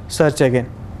your search again.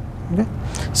 Okay,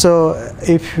 so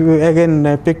if you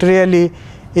again pictorially,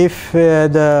 if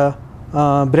the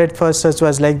breadth first search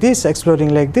was like this,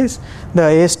 exploring like this, the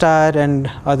A star and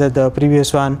the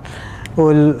previous one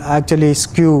will actually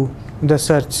skew the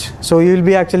search. So you will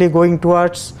be actually going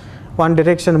towards one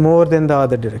direction more than the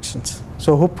other directions.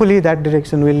 So hopefully that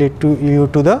direction will lead to you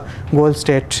to the goal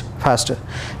state faster.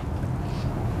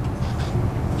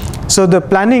 So the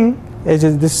planning is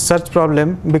this search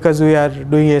problem, because we are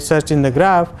doing a search in the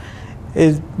graph,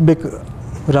 is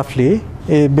roughly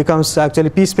it becomes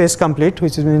actually p-space complete,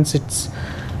 which means it's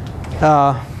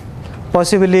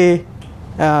possibly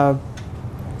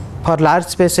for large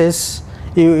spaces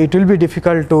it will be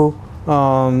difficult to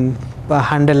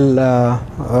handle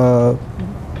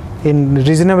in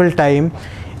reasonable time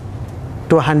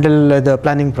to handle the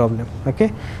planning problem.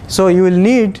 Okay, so you will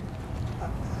need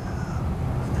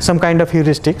some kind of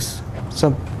heuristics.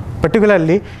 So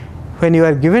particularly when you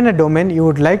are given a domain, you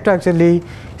would like to actually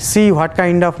see what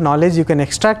kind of knowledge you can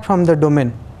extract from the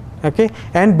domain. Okay,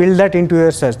 and build that into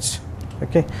your search.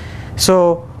 Okay,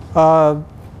 so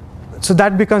so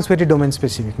that becomes very domain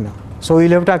specific now. So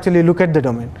you'll have to actually look at the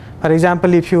domain. For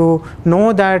example, if you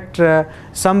know that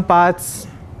some paths,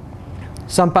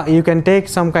 you can take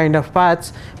some kind of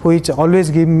paths which always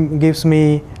gives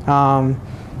me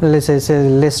let's say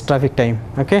less traffic time.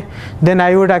 Okay, then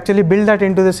I would actually build that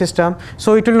into the system,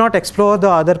 so it will not explore the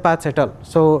other paths at all.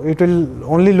 So it will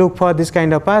only look for this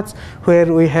kind of paths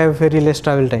where we have very less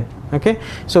travel time. Okay,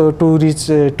 so to reach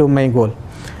to my goal.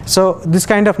 So this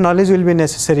kind of knowledge will be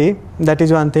necessary. That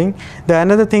is one thing. The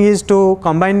another thing is to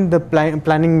combine the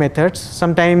planning methods.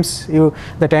 Sometimes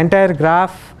that entire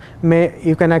graph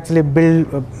you can actually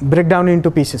break down into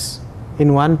pieces.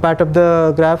 In one part of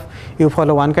the graph you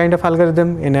follow one kind of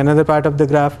algorithm, in another part of the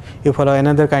graph you follow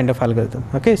another kind of algorithm.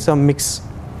 Okay, some mix.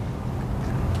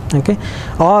 Okay,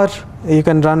 or you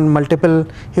can run multiple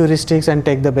heuristics and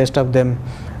take the best of them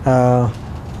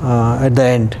at the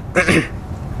end.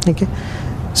 Okay,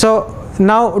 so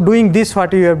now doing this,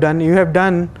 what you have done, you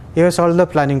have solved the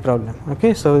planning problem.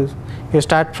 Okay, so you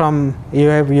start from, you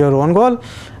have your own goal,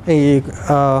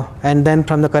 and then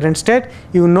from the current state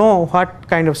you know what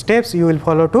kind of steps you will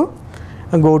follow to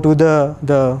go to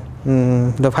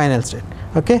the final state.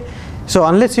 Okay, so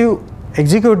unless you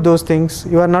execute those things,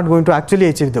 you are not going to actually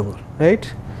achieve the goal,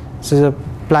 right? So the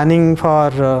planning for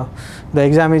the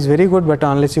exam is very good, but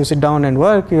unless you sit down and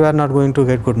work, you are not going to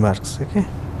get good marks. Okay,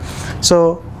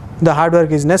 so the hard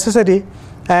work is necessary,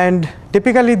 and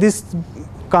typically this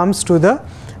comes to the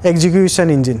execution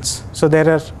engines. So there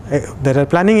are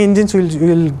planning engines which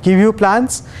will give you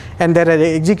plans, and there are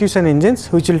execution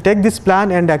engines which will take this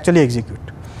plan and actually execute.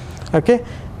 Okay,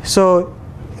 so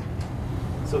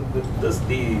does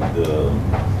the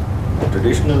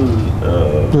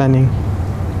traditional planning,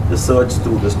 the search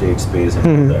through the state space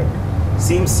and all that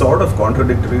seems sort of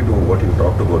contradictory to what you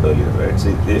talked about earlier, right? So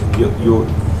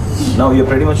now you're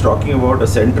pretty much talking about a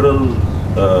central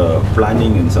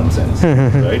planning in some sense,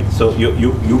 right? So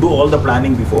you do all the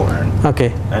planning beforehand,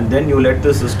 okay, and then you let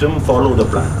the system follow the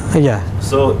plan. Yeah.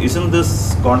 So isn't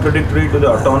this contradictory to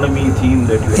the autonomy theme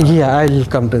that you have? Yeah, I'll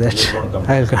come to that.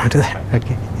 I'll come to that.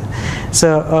 Okay.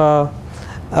 So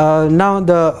now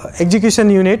the execution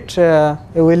unit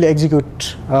will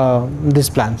execute these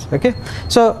plans. Okay.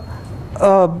 So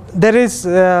there is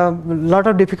a lot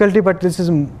of difficulty, but this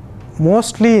is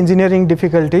mostly engineering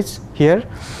difficulties here.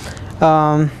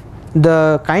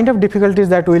 The kind of difficulties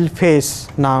that we'll face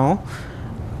now,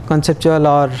 conceptual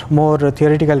or more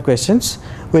theoretical questions,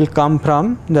 will come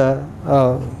from the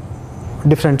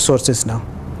different sources now.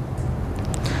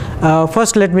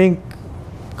 First, let me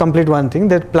complete one thing.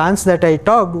 The plans that I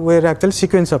talked were actual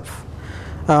sequence of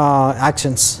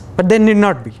actions, but they need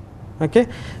not be. Okay,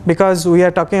 because we are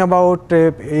talking about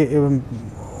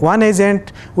one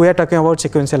agent, we are talking about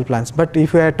sequential plans. But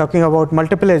if we are talking about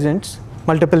multiple agents,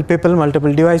 multiple people,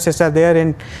 multiple devices are there,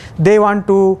 and they want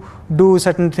to do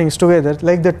certain things together,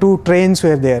 like the two trains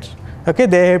were there. Okay,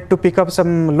 they have to pick up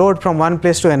some load from one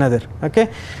place to another.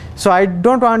 Okay, so I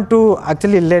don't want to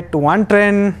actually let one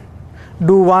train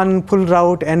do one full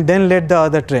route and then let the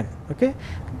other train. Okay,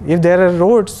 if there are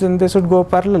roads, then they should go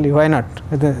parallelly. Why not?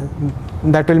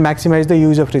 That will maximize the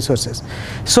use of resources.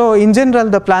 So in general,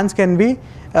 the plans can be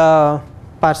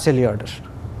partially ordered.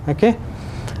 Okay,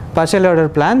 partially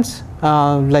ordered plans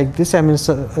like this. I mean,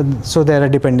 so there are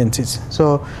dependencies.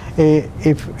 So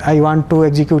if I want to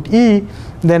execute E,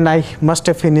 then I must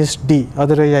have finished D,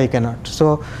 otherwise I cannot.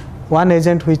 So one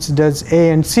agent which does A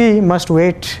and C must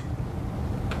wait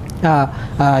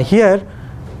here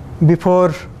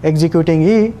before executing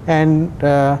E, and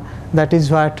that is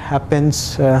what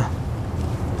happens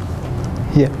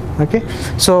here. Okay,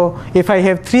 so if I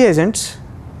have three agents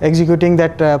executing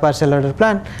that partial order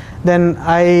plan, then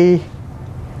I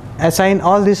assign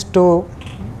all this to,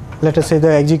 let us say,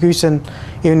 the execution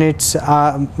units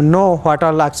know what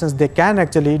all actions they can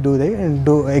actually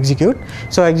do execute.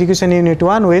 So execution unit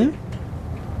 1 will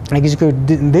execute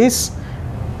this,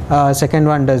 second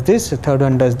one does this, third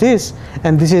one does this,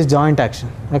 and this is joint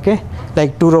action. Okay,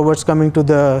 like two robots coming to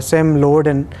the same load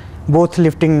and both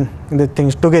lifting the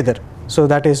things together. So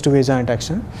that is to be joint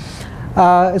action.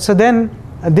 So then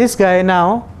this guy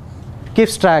now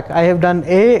keeps track. I have done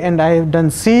A and I have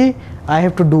done C. I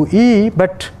have to do E,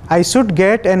 but I should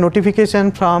get a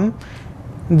notification from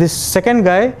this second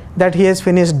guy that he has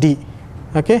finished D.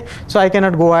 Okay, so I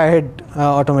cannot go ahead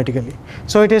automatically.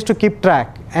 So it has to keep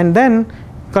track, and then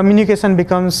communication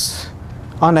becomes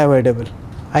unavoidable.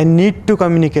 I need to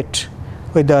communicate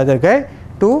with the other guy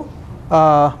to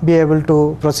be able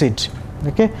to proceed.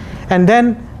 Okay, and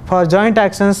then for joint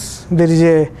actions there is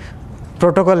a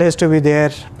protocol has to be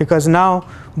there, because now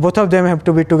both of them have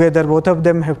to be together, both of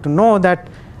them have to know that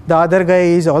the other guy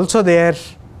is also there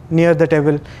near the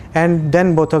table, and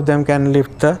then both of them can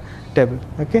lift the table.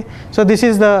 Okay, so this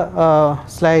is the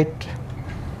slight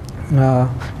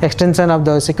extension of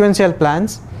the sequential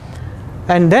plans,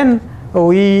 and then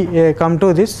we come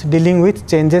to this dealing with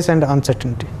changes and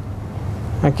uncertainty.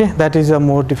 Okay, that is a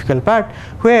more difficult part,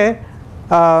 where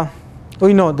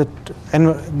we know that,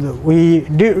 and we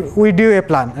do a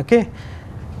plan. Okay,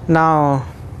 now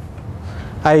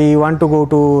I want to go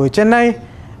to Chennai.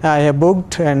 I have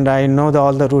booked and I know that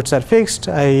all the routes are fixed.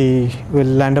 I will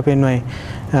land up in my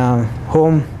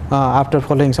home after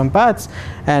following some paths,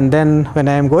 and then when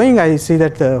I am going, I see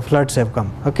that the floods have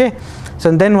come. Okay,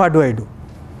 so then what do I do?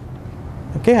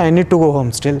 Okay, I need to go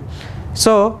home still.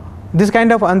 So this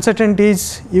kind of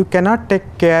uncertainties you cannot take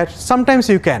care. Sometimes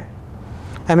you can.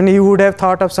 I mean, you would have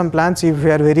thought of some plans if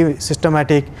you are very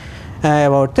systematic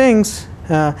about things.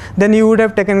 Then you would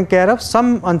have taken care of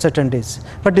some uncertainties,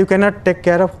 but you cannot take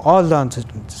care of all the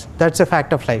uncertainties. That's a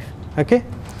fact of life. Okay,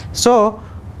 so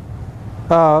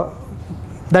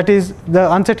that is,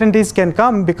 the uncertainties can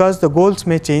come because the goals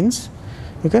may change.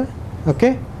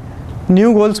 Okay,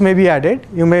 new goals may be added.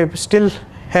 You may still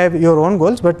have your own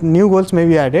goals, but new goals may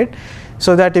be added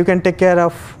so that you can take care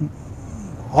of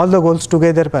all the goals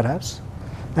together, perhaps.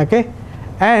 Okay,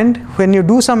 and when you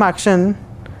do some action,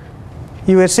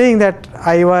 you were saying that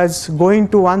I was going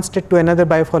to one state to another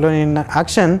by following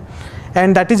action,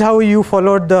 and that is how you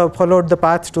followed the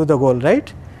path to the goal,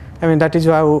 right? I mean, that is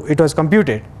how it was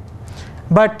computed.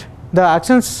 But the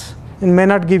actions may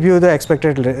not give you the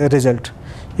expected result.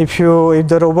 If you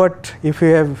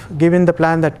have given the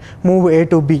plan that move A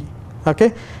to B,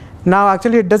 okay, now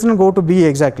actually it doesn't go to B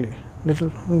exactly. It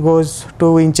goes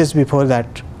 2 inches before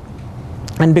that,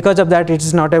 and because of that it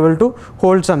is not able to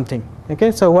hold something.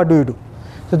 Okay, so what do you do?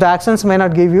 So the actions may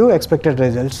not give you expected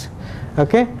results.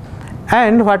 Okay,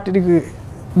 and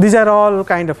these are all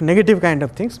kind of negative kind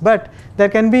of things, but there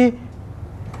can be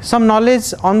some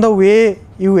knowledge on the way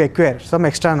you acquire, some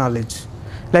extra knowledge,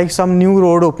 like some new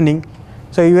road opening.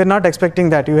 So you were not expecting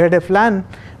that. You had a plan,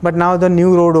 but now the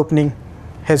new road opening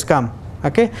has come.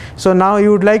 Okay, so now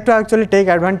you would like to actually take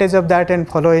advantage of that and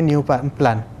follow a new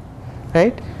plan,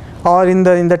 right? Or in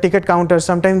the ticket counter,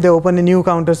 sometimes they open a new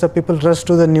counter, so people rush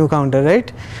to the new counter,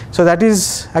 right? So that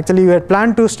is actually you had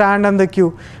planned to stand on the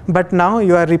queue, but now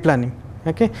you are replanning.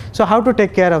 Okay, so how to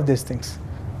take care of these things?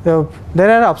 So there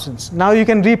are options. Now you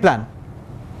can replan.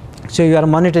 So you are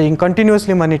monitoring,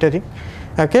 continuously monitoring.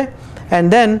 Okay,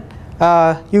 and then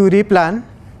you replan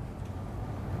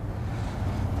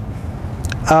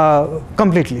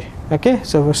completely. Okay,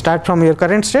 so start from your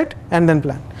current state and then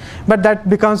plan, but that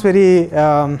becomes very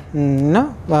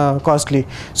costly.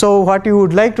 So what you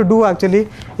would like to do actually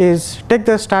is take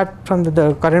the start from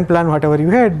the current plan, whatever you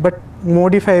had, but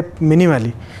modify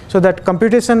minimally, so that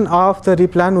computation of the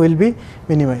replan will be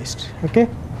minimized. Okay,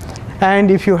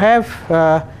 and if you have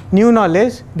new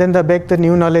knowledge, then bake the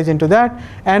new knowledge into that,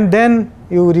 and then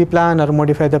you replan or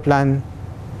modify the plan,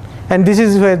 and this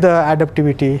is where the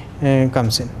adaptivity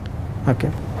comes in. Okay,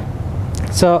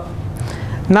 so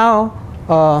now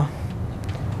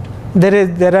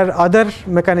there are other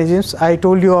mechanisms. I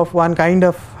told you of one kind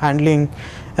of handling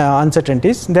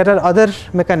uncertainties. There are other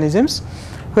mechanisms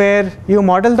where you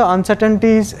model the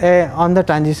uncertainties on the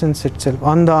transitions itself,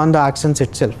 on the actions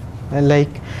itself. Like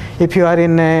if you are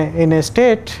in a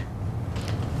state,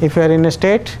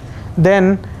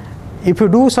 then if you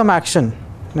do some action,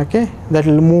 okay, that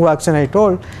will move action I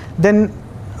told, then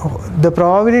the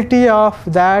probability of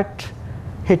that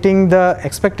hitting the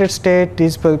expected state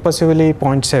is possibly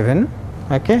 0.7.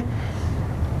 Okay,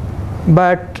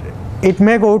 but it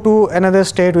may go to another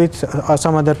state with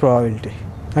some other probability.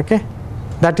 Okay,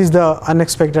 that is the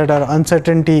unexpected or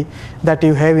uncertainty that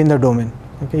you have in the domain.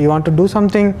 Okay, you want to do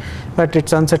something, but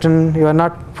it's uncertain, you are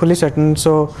not fully certain,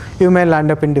 so you may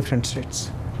land up in different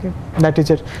states. Okay, that is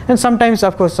it. And sometimes,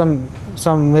 of course, some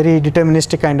very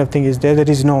deterministic kind of thing is there. There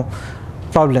is no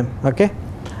problem. Okay,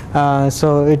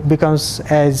 so it becomes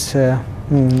as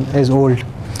old.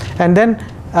 And then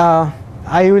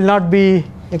I will not be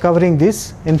covering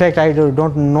this. In fact, I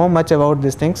don't know much about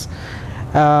these things,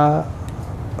 the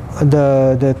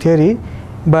theory,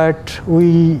 but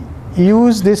we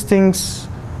use these things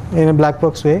in a black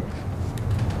box way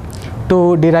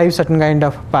to derive certain kind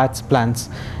of plans.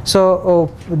 So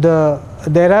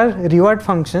there are reward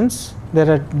functions. There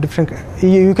are different.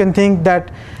 You can think that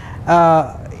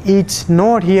each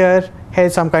node here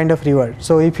has some kind of reward.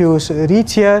 So if you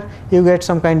reach here, you get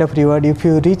some kind of reward. If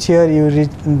you reach here, you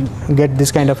get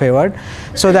this kind of reward.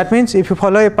 So that means if you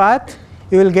follow a path,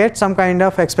 you will get some kind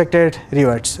of expected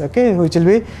rewards. Okay, which will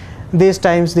be this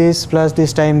times this plus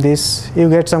this time this, you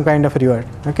get some kind of reward.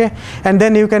 Okay, and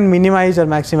then you can minimize or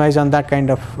maximize on that kind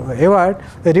of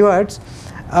rewards.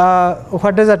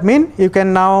 What does that mean? You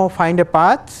can now find a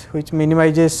path which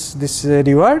minimizes this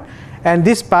reward, and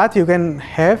this path you can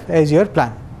have as your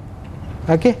plan.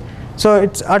 Okay, so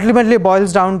it ultimately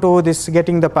boils down to this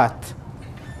getting the path.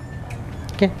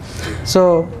 Okay,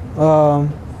 so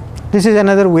this is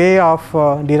another way of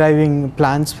deriving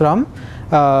plans from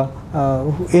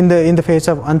in the face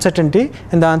of uncertainty,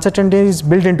 and the uncertainty is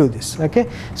built into this. Okay,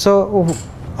 so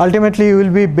ultimately you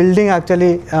will be building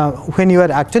actually when you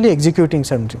are actually executing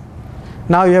something.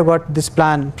 Now you have got this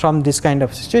plan from this kind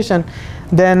of situation,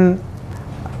 then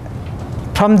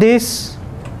from this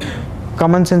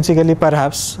commonsensically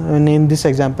perhaps in this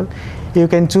example, you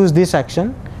can choose this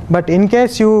action, but in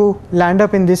case you land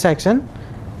up in this action,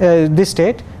 this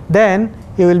state, then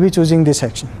you will be choosing this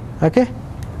action. Okay.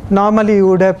 Normally you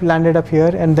would have landed up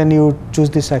here and then you choose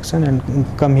this action and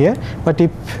come here, but if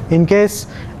in case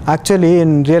actually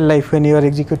in real life when you are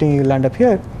executing you land up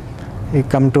here, you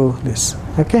come to this.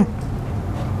 Okay,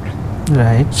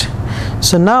 right.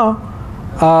 So now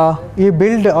you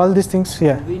build all these things.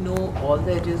 Yeah, we know all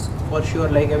the edges for sure,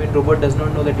 like I mean robot does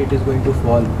not know that it is going to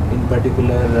fall in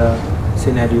particular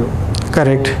scenario.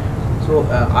 correct. So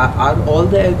are all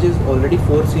the edges already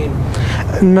foreseen?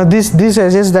 No, these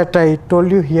edges that I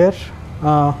told you here,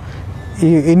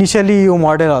 initially you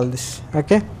model all this.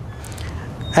 Okay,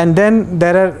 and then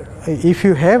there are, if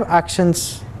you have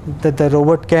actions that the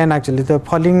robot can actually, the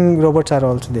falling robots are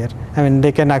also there. I mean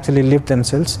they can actually lift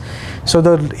themselves. So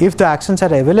if the actions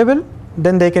are available,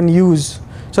 then they can use.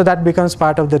 So that becomes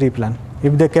part of the replan.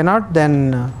 If they cannot,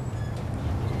 then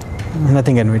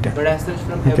nothing can be done. But as such,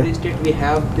 from every state we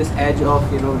have this edge of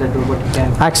that robot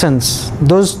can. Actions.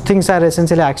 Those things are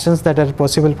essentially actions that are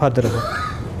possible for the robot.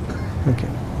 Okay.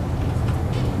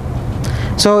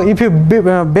 So if you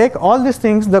bake all these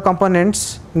things, the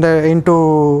components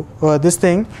into this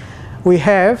thing, we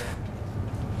have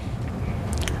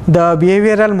the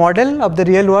behavioral model of the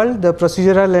real world, the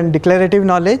procedural and declarative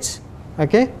knowledge.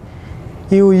 Okay,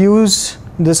 you use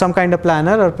some kind of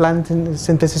planner or plan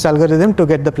synthesis algorithm to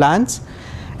get the plans,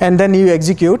 and then you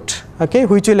execute. Okay,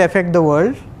 which will affect the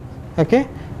world. Okay,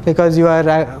 because you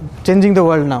are changing the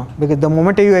world now, because the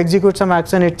moment you execute some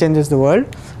action, it changes the world.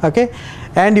 Okay,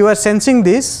 and you are sensing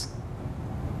this.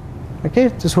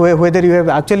 Okay, so whether you have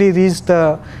actually reached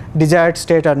the desired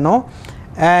state or no,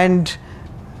 and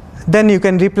then you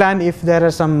can replan if there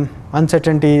are some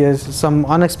uncertainty, some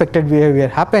unexpected behavior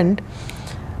happened,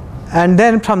 and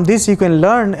then from this you can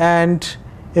learn and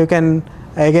you can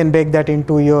again bake that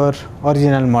into your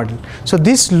original model. So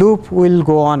this loop will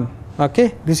go on.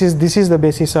 Okay, this is the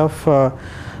basis of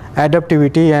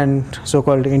adaptivity and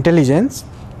so-called intelligence.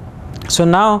 So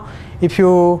now if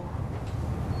you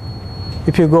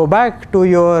go back to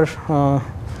your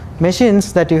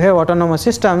machines that you have autonomous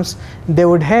systems, they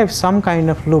would have some kind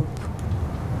of loop,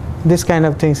 this kind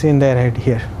of things in their head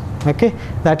here. Okay,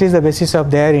 that is the basis of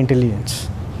their intelligence.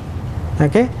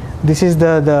 Okay, this is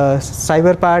the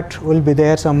cyber part will be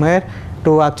there somewhere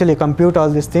to actually compute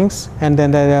all these things, and then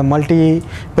there are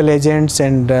multiple agents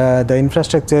and the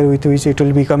infrastructure with which it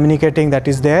will be communicating, that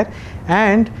is there,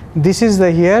 and this is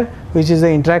the here which is the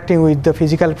interacting with the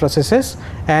physical processes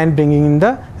and bringing in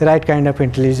the right kind of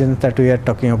intelligence that we are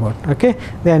talking about. Okay,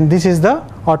 then this is the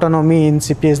autonomy in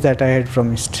CPS that I had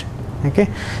promised. Okay,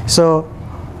 so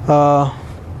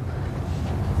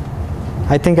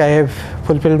I think I have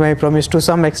fulfilled my promise to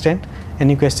some extent.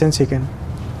 Any questions you can.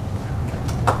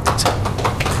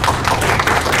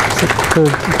 So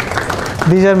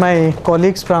these are my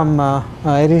colleagues from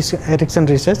Ericsson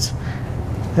Research,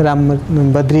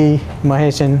 Badri,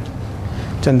 Mahesh and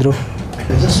Chandru.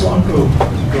 I just want to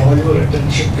draw your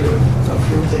attention to a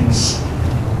few things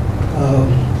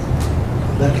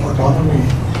that autonomy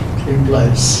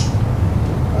implies.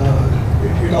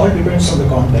 It all depends on the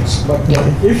context, but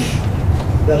if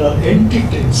there are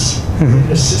entities in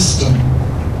a system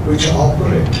which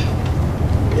operate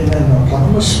in an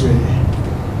autonomous way,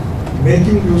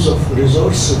 making use of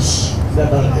resources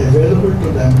that are available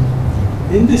to them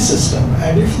in the system,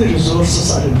 and if the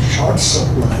resources are in short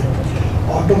supply,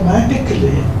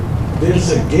 automatically there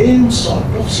is a game sort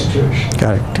of situation.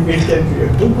 Correct. It can be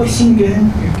a two-person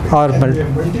game, it Or can be a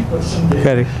multi-person game.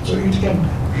 Correct. So it can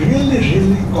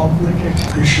really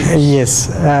complicate issues.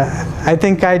 Yes, I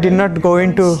think I did not go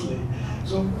into.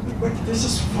 So, but this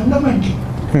is fundamental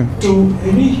to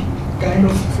any kind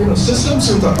of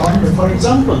systems with autonomy. For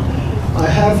example, I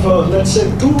have let's say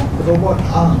 2 robot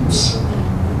arms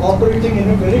operating in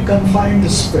a very confined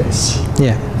space.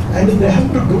 Yeah. And they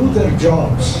have to do their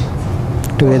jobs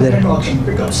Together.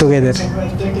 pick up Together. somewhere,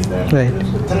 take it there, Right.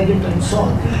 thread it and so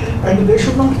on. And they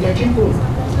should not get into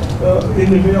in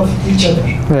the way of each other.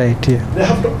 Right. Yeah. They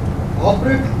have to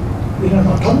operate in an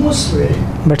autonomous way.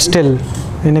 But still,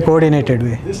 in a coordinated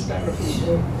way. This kind of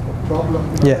problem.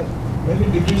 Yeah.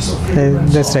 Many degrees of freedom. And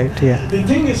That's so on. right. Yeah. The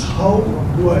thing is, how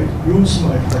do I use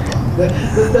my autonomy?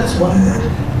 That's one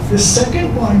thing. The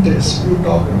second point is, you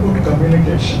talk about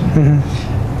communication.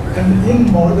 And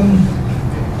in modern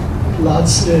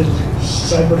large-scale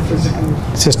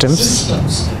cyber-physical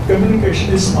systems,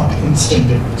 communication is not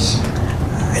instantaneous.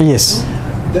 Yes.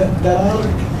 There are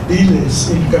delays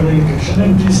in communication,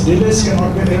 and these delays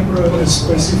cannot be temporarily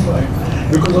specified.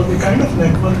 because of the kind of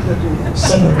network that you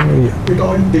set up. It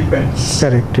all depends.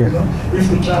 Correct. Yeah. You know, if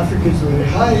the traffic is very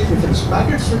high, if it's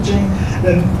packet switching,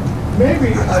 then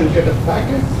maybe I'll get a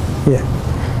packet. Yeah.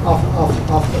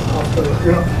 After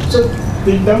you know, so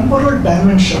the temporal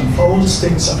dimension fouls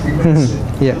things up immensely.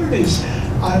 Yeah. Third is,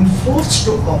 I'm forced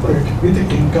to operate with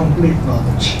incomplete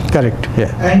knowledge. Correct.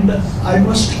 Yeah. And I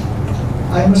must,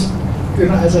 you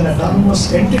know, as an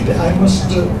autonomous entity, I must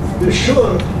be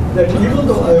sure that even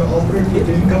though I operate with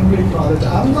incomplete knowledge,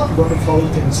 I'm not going to foul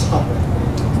things up.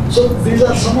 So these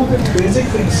are some of the basic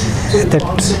things. So the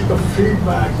concept of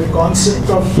feedback, the concept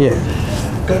of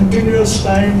continuous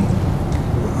time,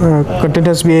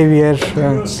 continuous behavior.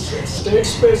 Continuous state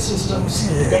space systems,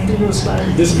 continuous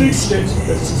time, discrete state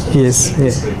space systems. Yes.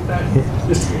 Discrete time,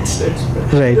 discrete state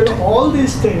space. Right. You know, all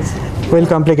these things Will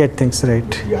complicate things,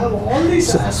 right? You have all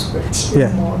these aspects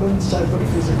in modern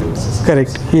cyber-physical systems.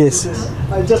 Correct. Yes.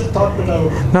 I just thought that I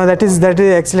would. No, that is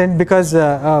excellent, because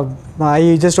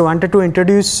I just wanted to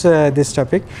introduce this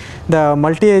topic. The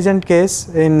multi-agent case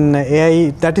in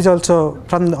AI, that is also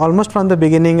almost from the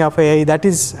beginning of AI, that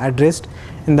is addressed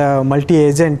in the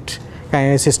multi-agent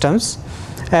kind of systems.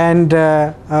 And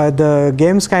the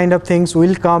games kind of things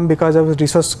will come because of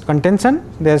resource contention.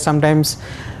 There are sometimes,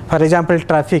 for example,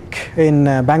 traffic in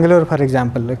Bangalore, for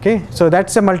example. Okay, so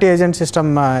that's a multi-agent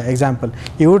system example.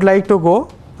 You would like to go,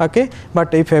 okay,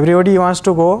 but if everybody wants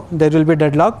to go, there will be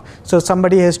deadlock. So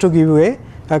somebody has to give way.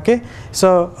 Okay,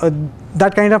 so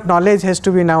that kind of knowledge has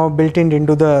to be now built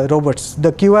into the robots.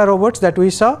 The QR robots that we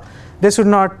saw, they should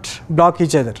not block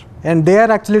each other, and they are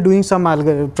actually doing some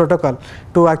protocol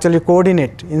to actually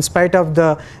coordinate. In spite of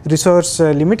the resource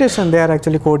limitation, they are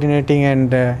actually coordinating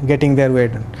and getting their way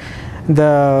done.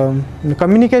 The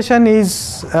communication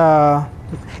is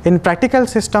in practical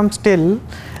systems still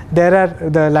there are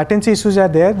the latency issues are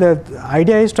there. The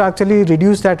idea is to actually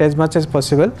reduce that as much as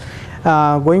possible.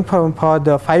 Going for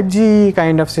the 5G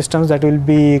kind of systems that will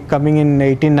be coming in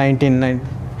 18-19.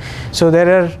 So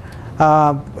there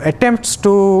are attempts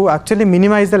to actually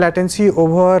minimize the latency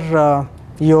over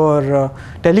your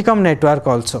telecom network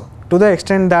also, to the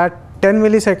extent that 10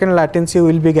 millisecond latency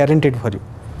will be guaranteed for you,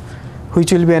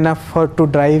 which will be enough to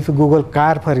drive Google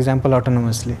car, for example,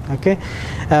 autonomously. Okay,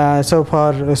 so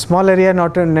for a small area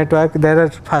network, there are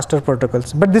faster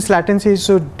protocols, but this latency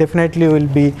should definitely will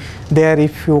be there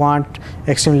if you want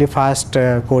extremely fast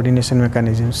coordination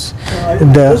mechanisms. I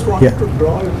just wanted to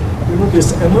draw,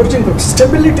 this emerging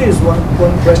stability is one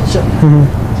question.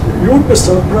 You would be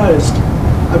surprised.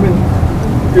 I mean,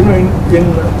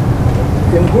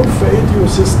 in good faith, you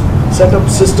set up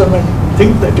system and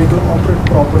think that it will operate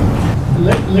properly.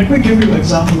 Let me give you an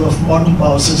example of modern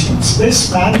power systems. They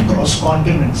span across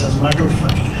continents, as a matter of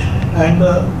fact. And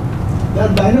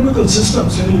they're dynamical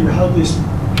systems. You have these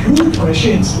huge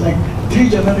machines, like 3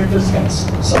 generators can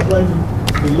supply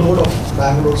the load of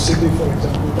Bangalore city, for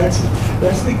example.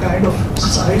 That's the kind of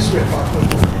size we're talking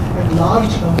about, and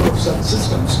large number of such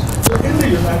systems. So in the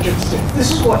United States,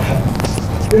 this is what happens.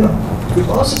 The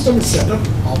power system is set up,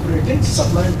 operating,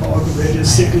 supplying power to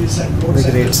various cities and load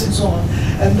centers and so on.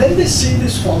 And then they see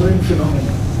this following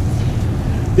phenomenon.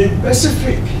 The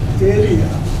Pacific area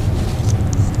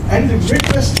and the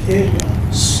Midwest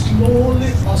area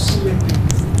slowly oscillating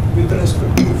with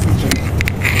respect to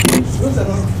each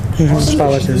other.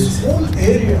 This whole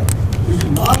area with a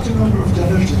large number of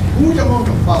generation, huge amount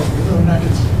of power in the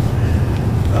United States.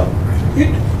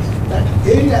 That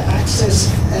area acts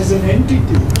as an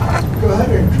entity,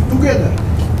 coherent, together,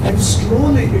 and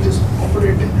slowly it is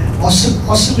operating,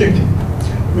 oscillating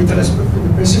with respect to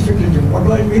the Pacific region. What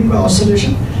do I mean by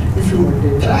oscillation? If you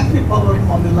track the power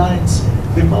on the lines,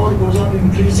 the power goes on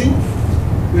increasing.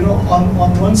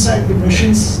 On one side the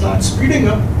machines start speeding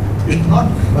up. It's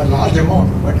not a large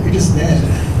amount, but it is there.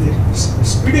 It's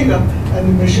speeding up, and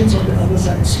the machines on the other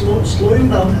side slowing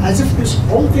down, as if this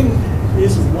whole thing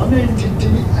is one entity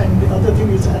and the other thing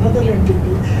is another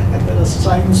entity, and there are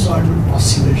sinusoidal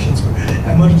oscillations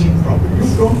emerging properly.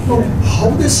 You don't know how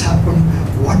this happened,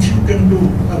 what you can do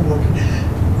about it.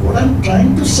 What I'm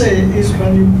trying to say is,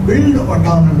 when you build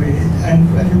autonomy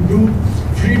and when you do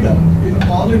freedom,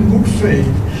 all in good faith,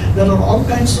 there are all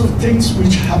kinds of things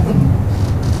which happen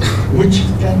which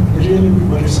can really be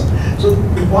worrisome. So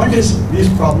the point is, these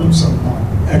problems are not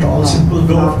at all simple,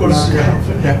 though of course you have,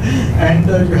 and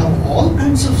you have all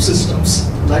kinds of systems.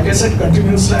 Like I said,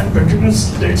 continuous time,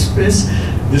 continuous state space,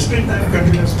 discrete time,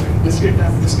 continuous time, discrete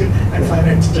time, discrete, and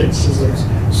finite state systems.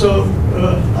 So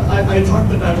I thought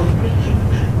that I would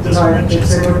just mention.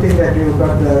 It's a good thing that you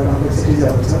got the complexities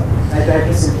also. I tried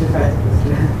to simplify it.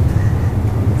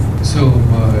 So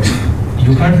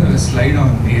you had a slide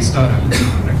on A-star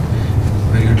algorithm, right?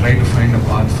 where you try to find a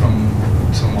path from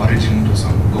some origin to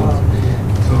some goal.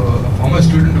 So a former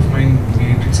student of mine,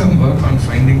 we did some work on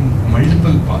finding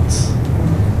multiple paths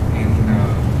in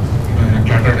in a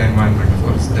cluttered environment. Of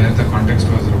course, there the context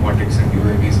was robotics and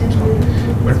UAVs and so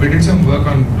on. But we did some work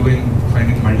on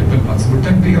finding multiple paths. Would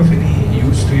that be of any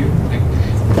use to you? Like,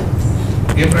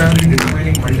 we are primarily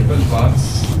determining multiple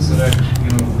paths so that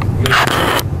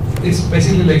it's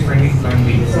basically like finding plan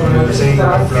B. So you were saying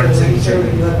about floods in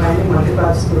you are finding multiple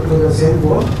paths to the same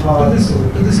goal?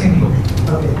 To the same goal.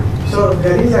 Okay. So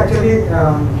there is actually,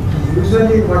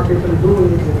 usually what people do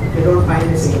is they don't find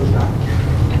a single plan.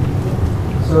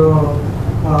 So,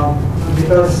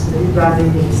 because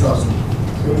replanning is costly.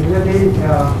 So usually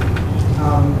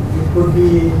it could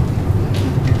be,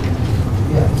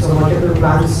 so multiple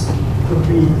plans could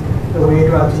be the way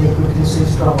to actually quickly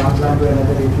switch from one plan to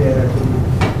another if they are actually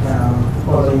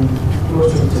following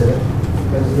close to each other.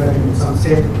 Because you are in some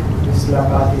state, this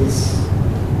path is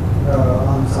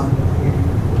on some,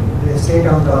 the state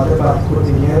on the other path could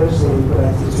be nearer, so you could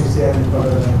actually switch there and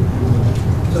follow them.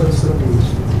 So this could be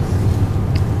useful.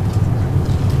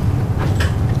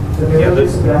 So there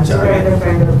is branching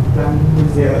kind of planning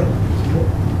is there.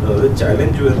 The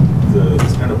challenge with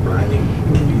this kind of planning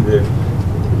would be that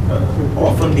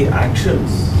often the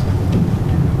actions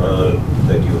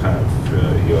that you have,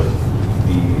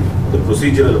 the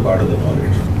procedural part of the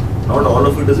knowledge, not all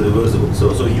of it is reversible.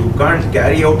 So you can't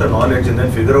carry out a knowledge and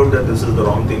then figure out that this is the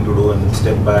wrong thing to do and then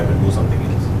step back and do something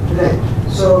else.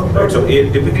 Right. So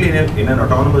Typically in an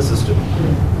autonomous system,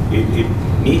 it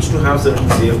needs to have certain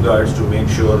safeguards to make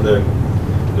sure that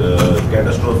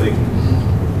catastrophic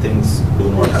things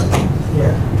do not happen.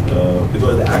 Yeah.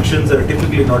 Because the actions are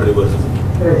typically not reversible.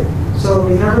 Right. So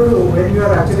in order to, when you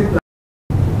are actually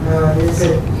planning, they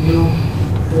say you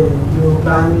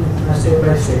plan step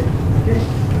by step, okay,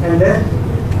 and then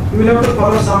you will have to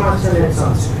follow some action at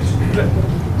some stage.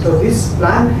 Right. So this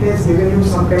plan has given you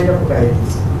some kind of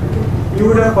guidance. Okay? You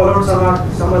would have followed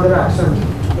some other action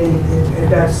in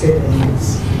that state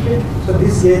anyways. Okay? So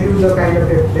this gave you the kind of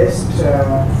a best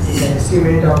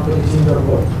estimate of reaching the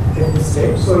goal at this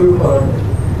state. So you followed it.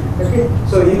 Okay.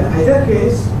 So in either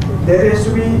case, there has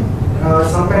to be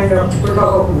some kind of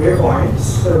protocol of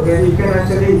waypoints where you can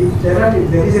actually, if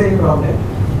there is any problem,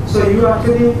 so you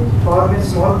actually form a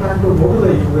small plan to go to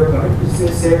the waypoint, which is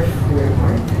a safe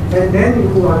waypoint, and then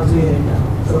you actually name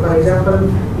down. So for example,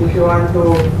 if you want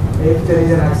to, if there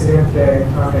is an accident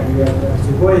and you are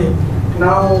actually going,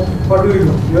 now what do?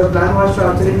 Your plan was to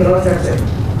actually cross that side.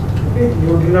 Okay,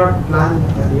 you did not plan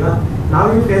earlier.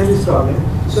 Now you face this problem.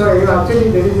 So you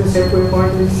actually, there is a safe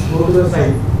waypoint which go to the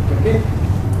side. Okay,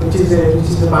 which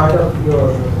is a part of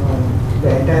your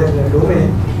the entire domain.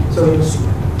 So you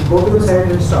go to the side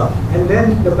and stop, and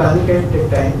then the planning can take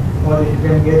time, or you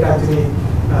can get actually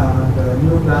the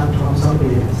new plan from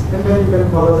somebody else, and then you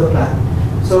can follow the plan.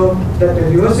 So that the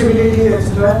reversibility,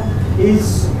 etc.,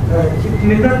 is it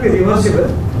need not be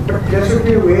reversible, but there should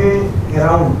be a way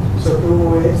around. So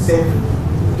to safe.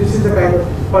 This is the kind of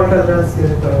fault tolerance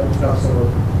that talks about.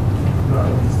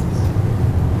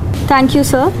 Thank you,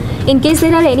 sir. In case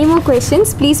there are any more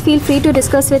questions, please feel free to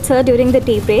discuss with sir during the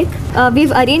tea break.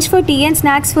 We've arranged for tea and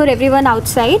snacks for everyone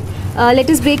outside. Let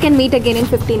us break and meet again in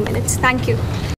 15 minutes. Thank you.